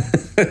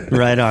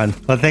 Right on.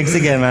 Well, thanks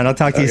again, man. I'll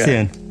talk to you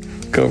soon.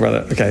 Cool,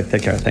 brother. Okay,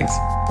 take care. Thanks.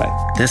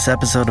 Bye. This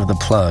episode of The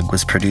Plug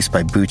was produced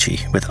by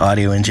Bucci with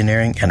audio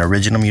engineering and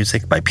original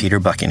music by Peter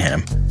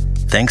Buckingham.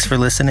 Thanks for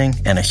listening,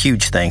 and a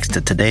huge thanks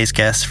to today's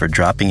guests for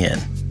dropping in.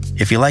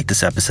 If you like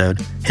this episode,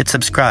 hit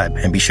subscribe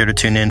and be sure to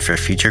tune in for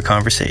future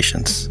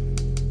conversations.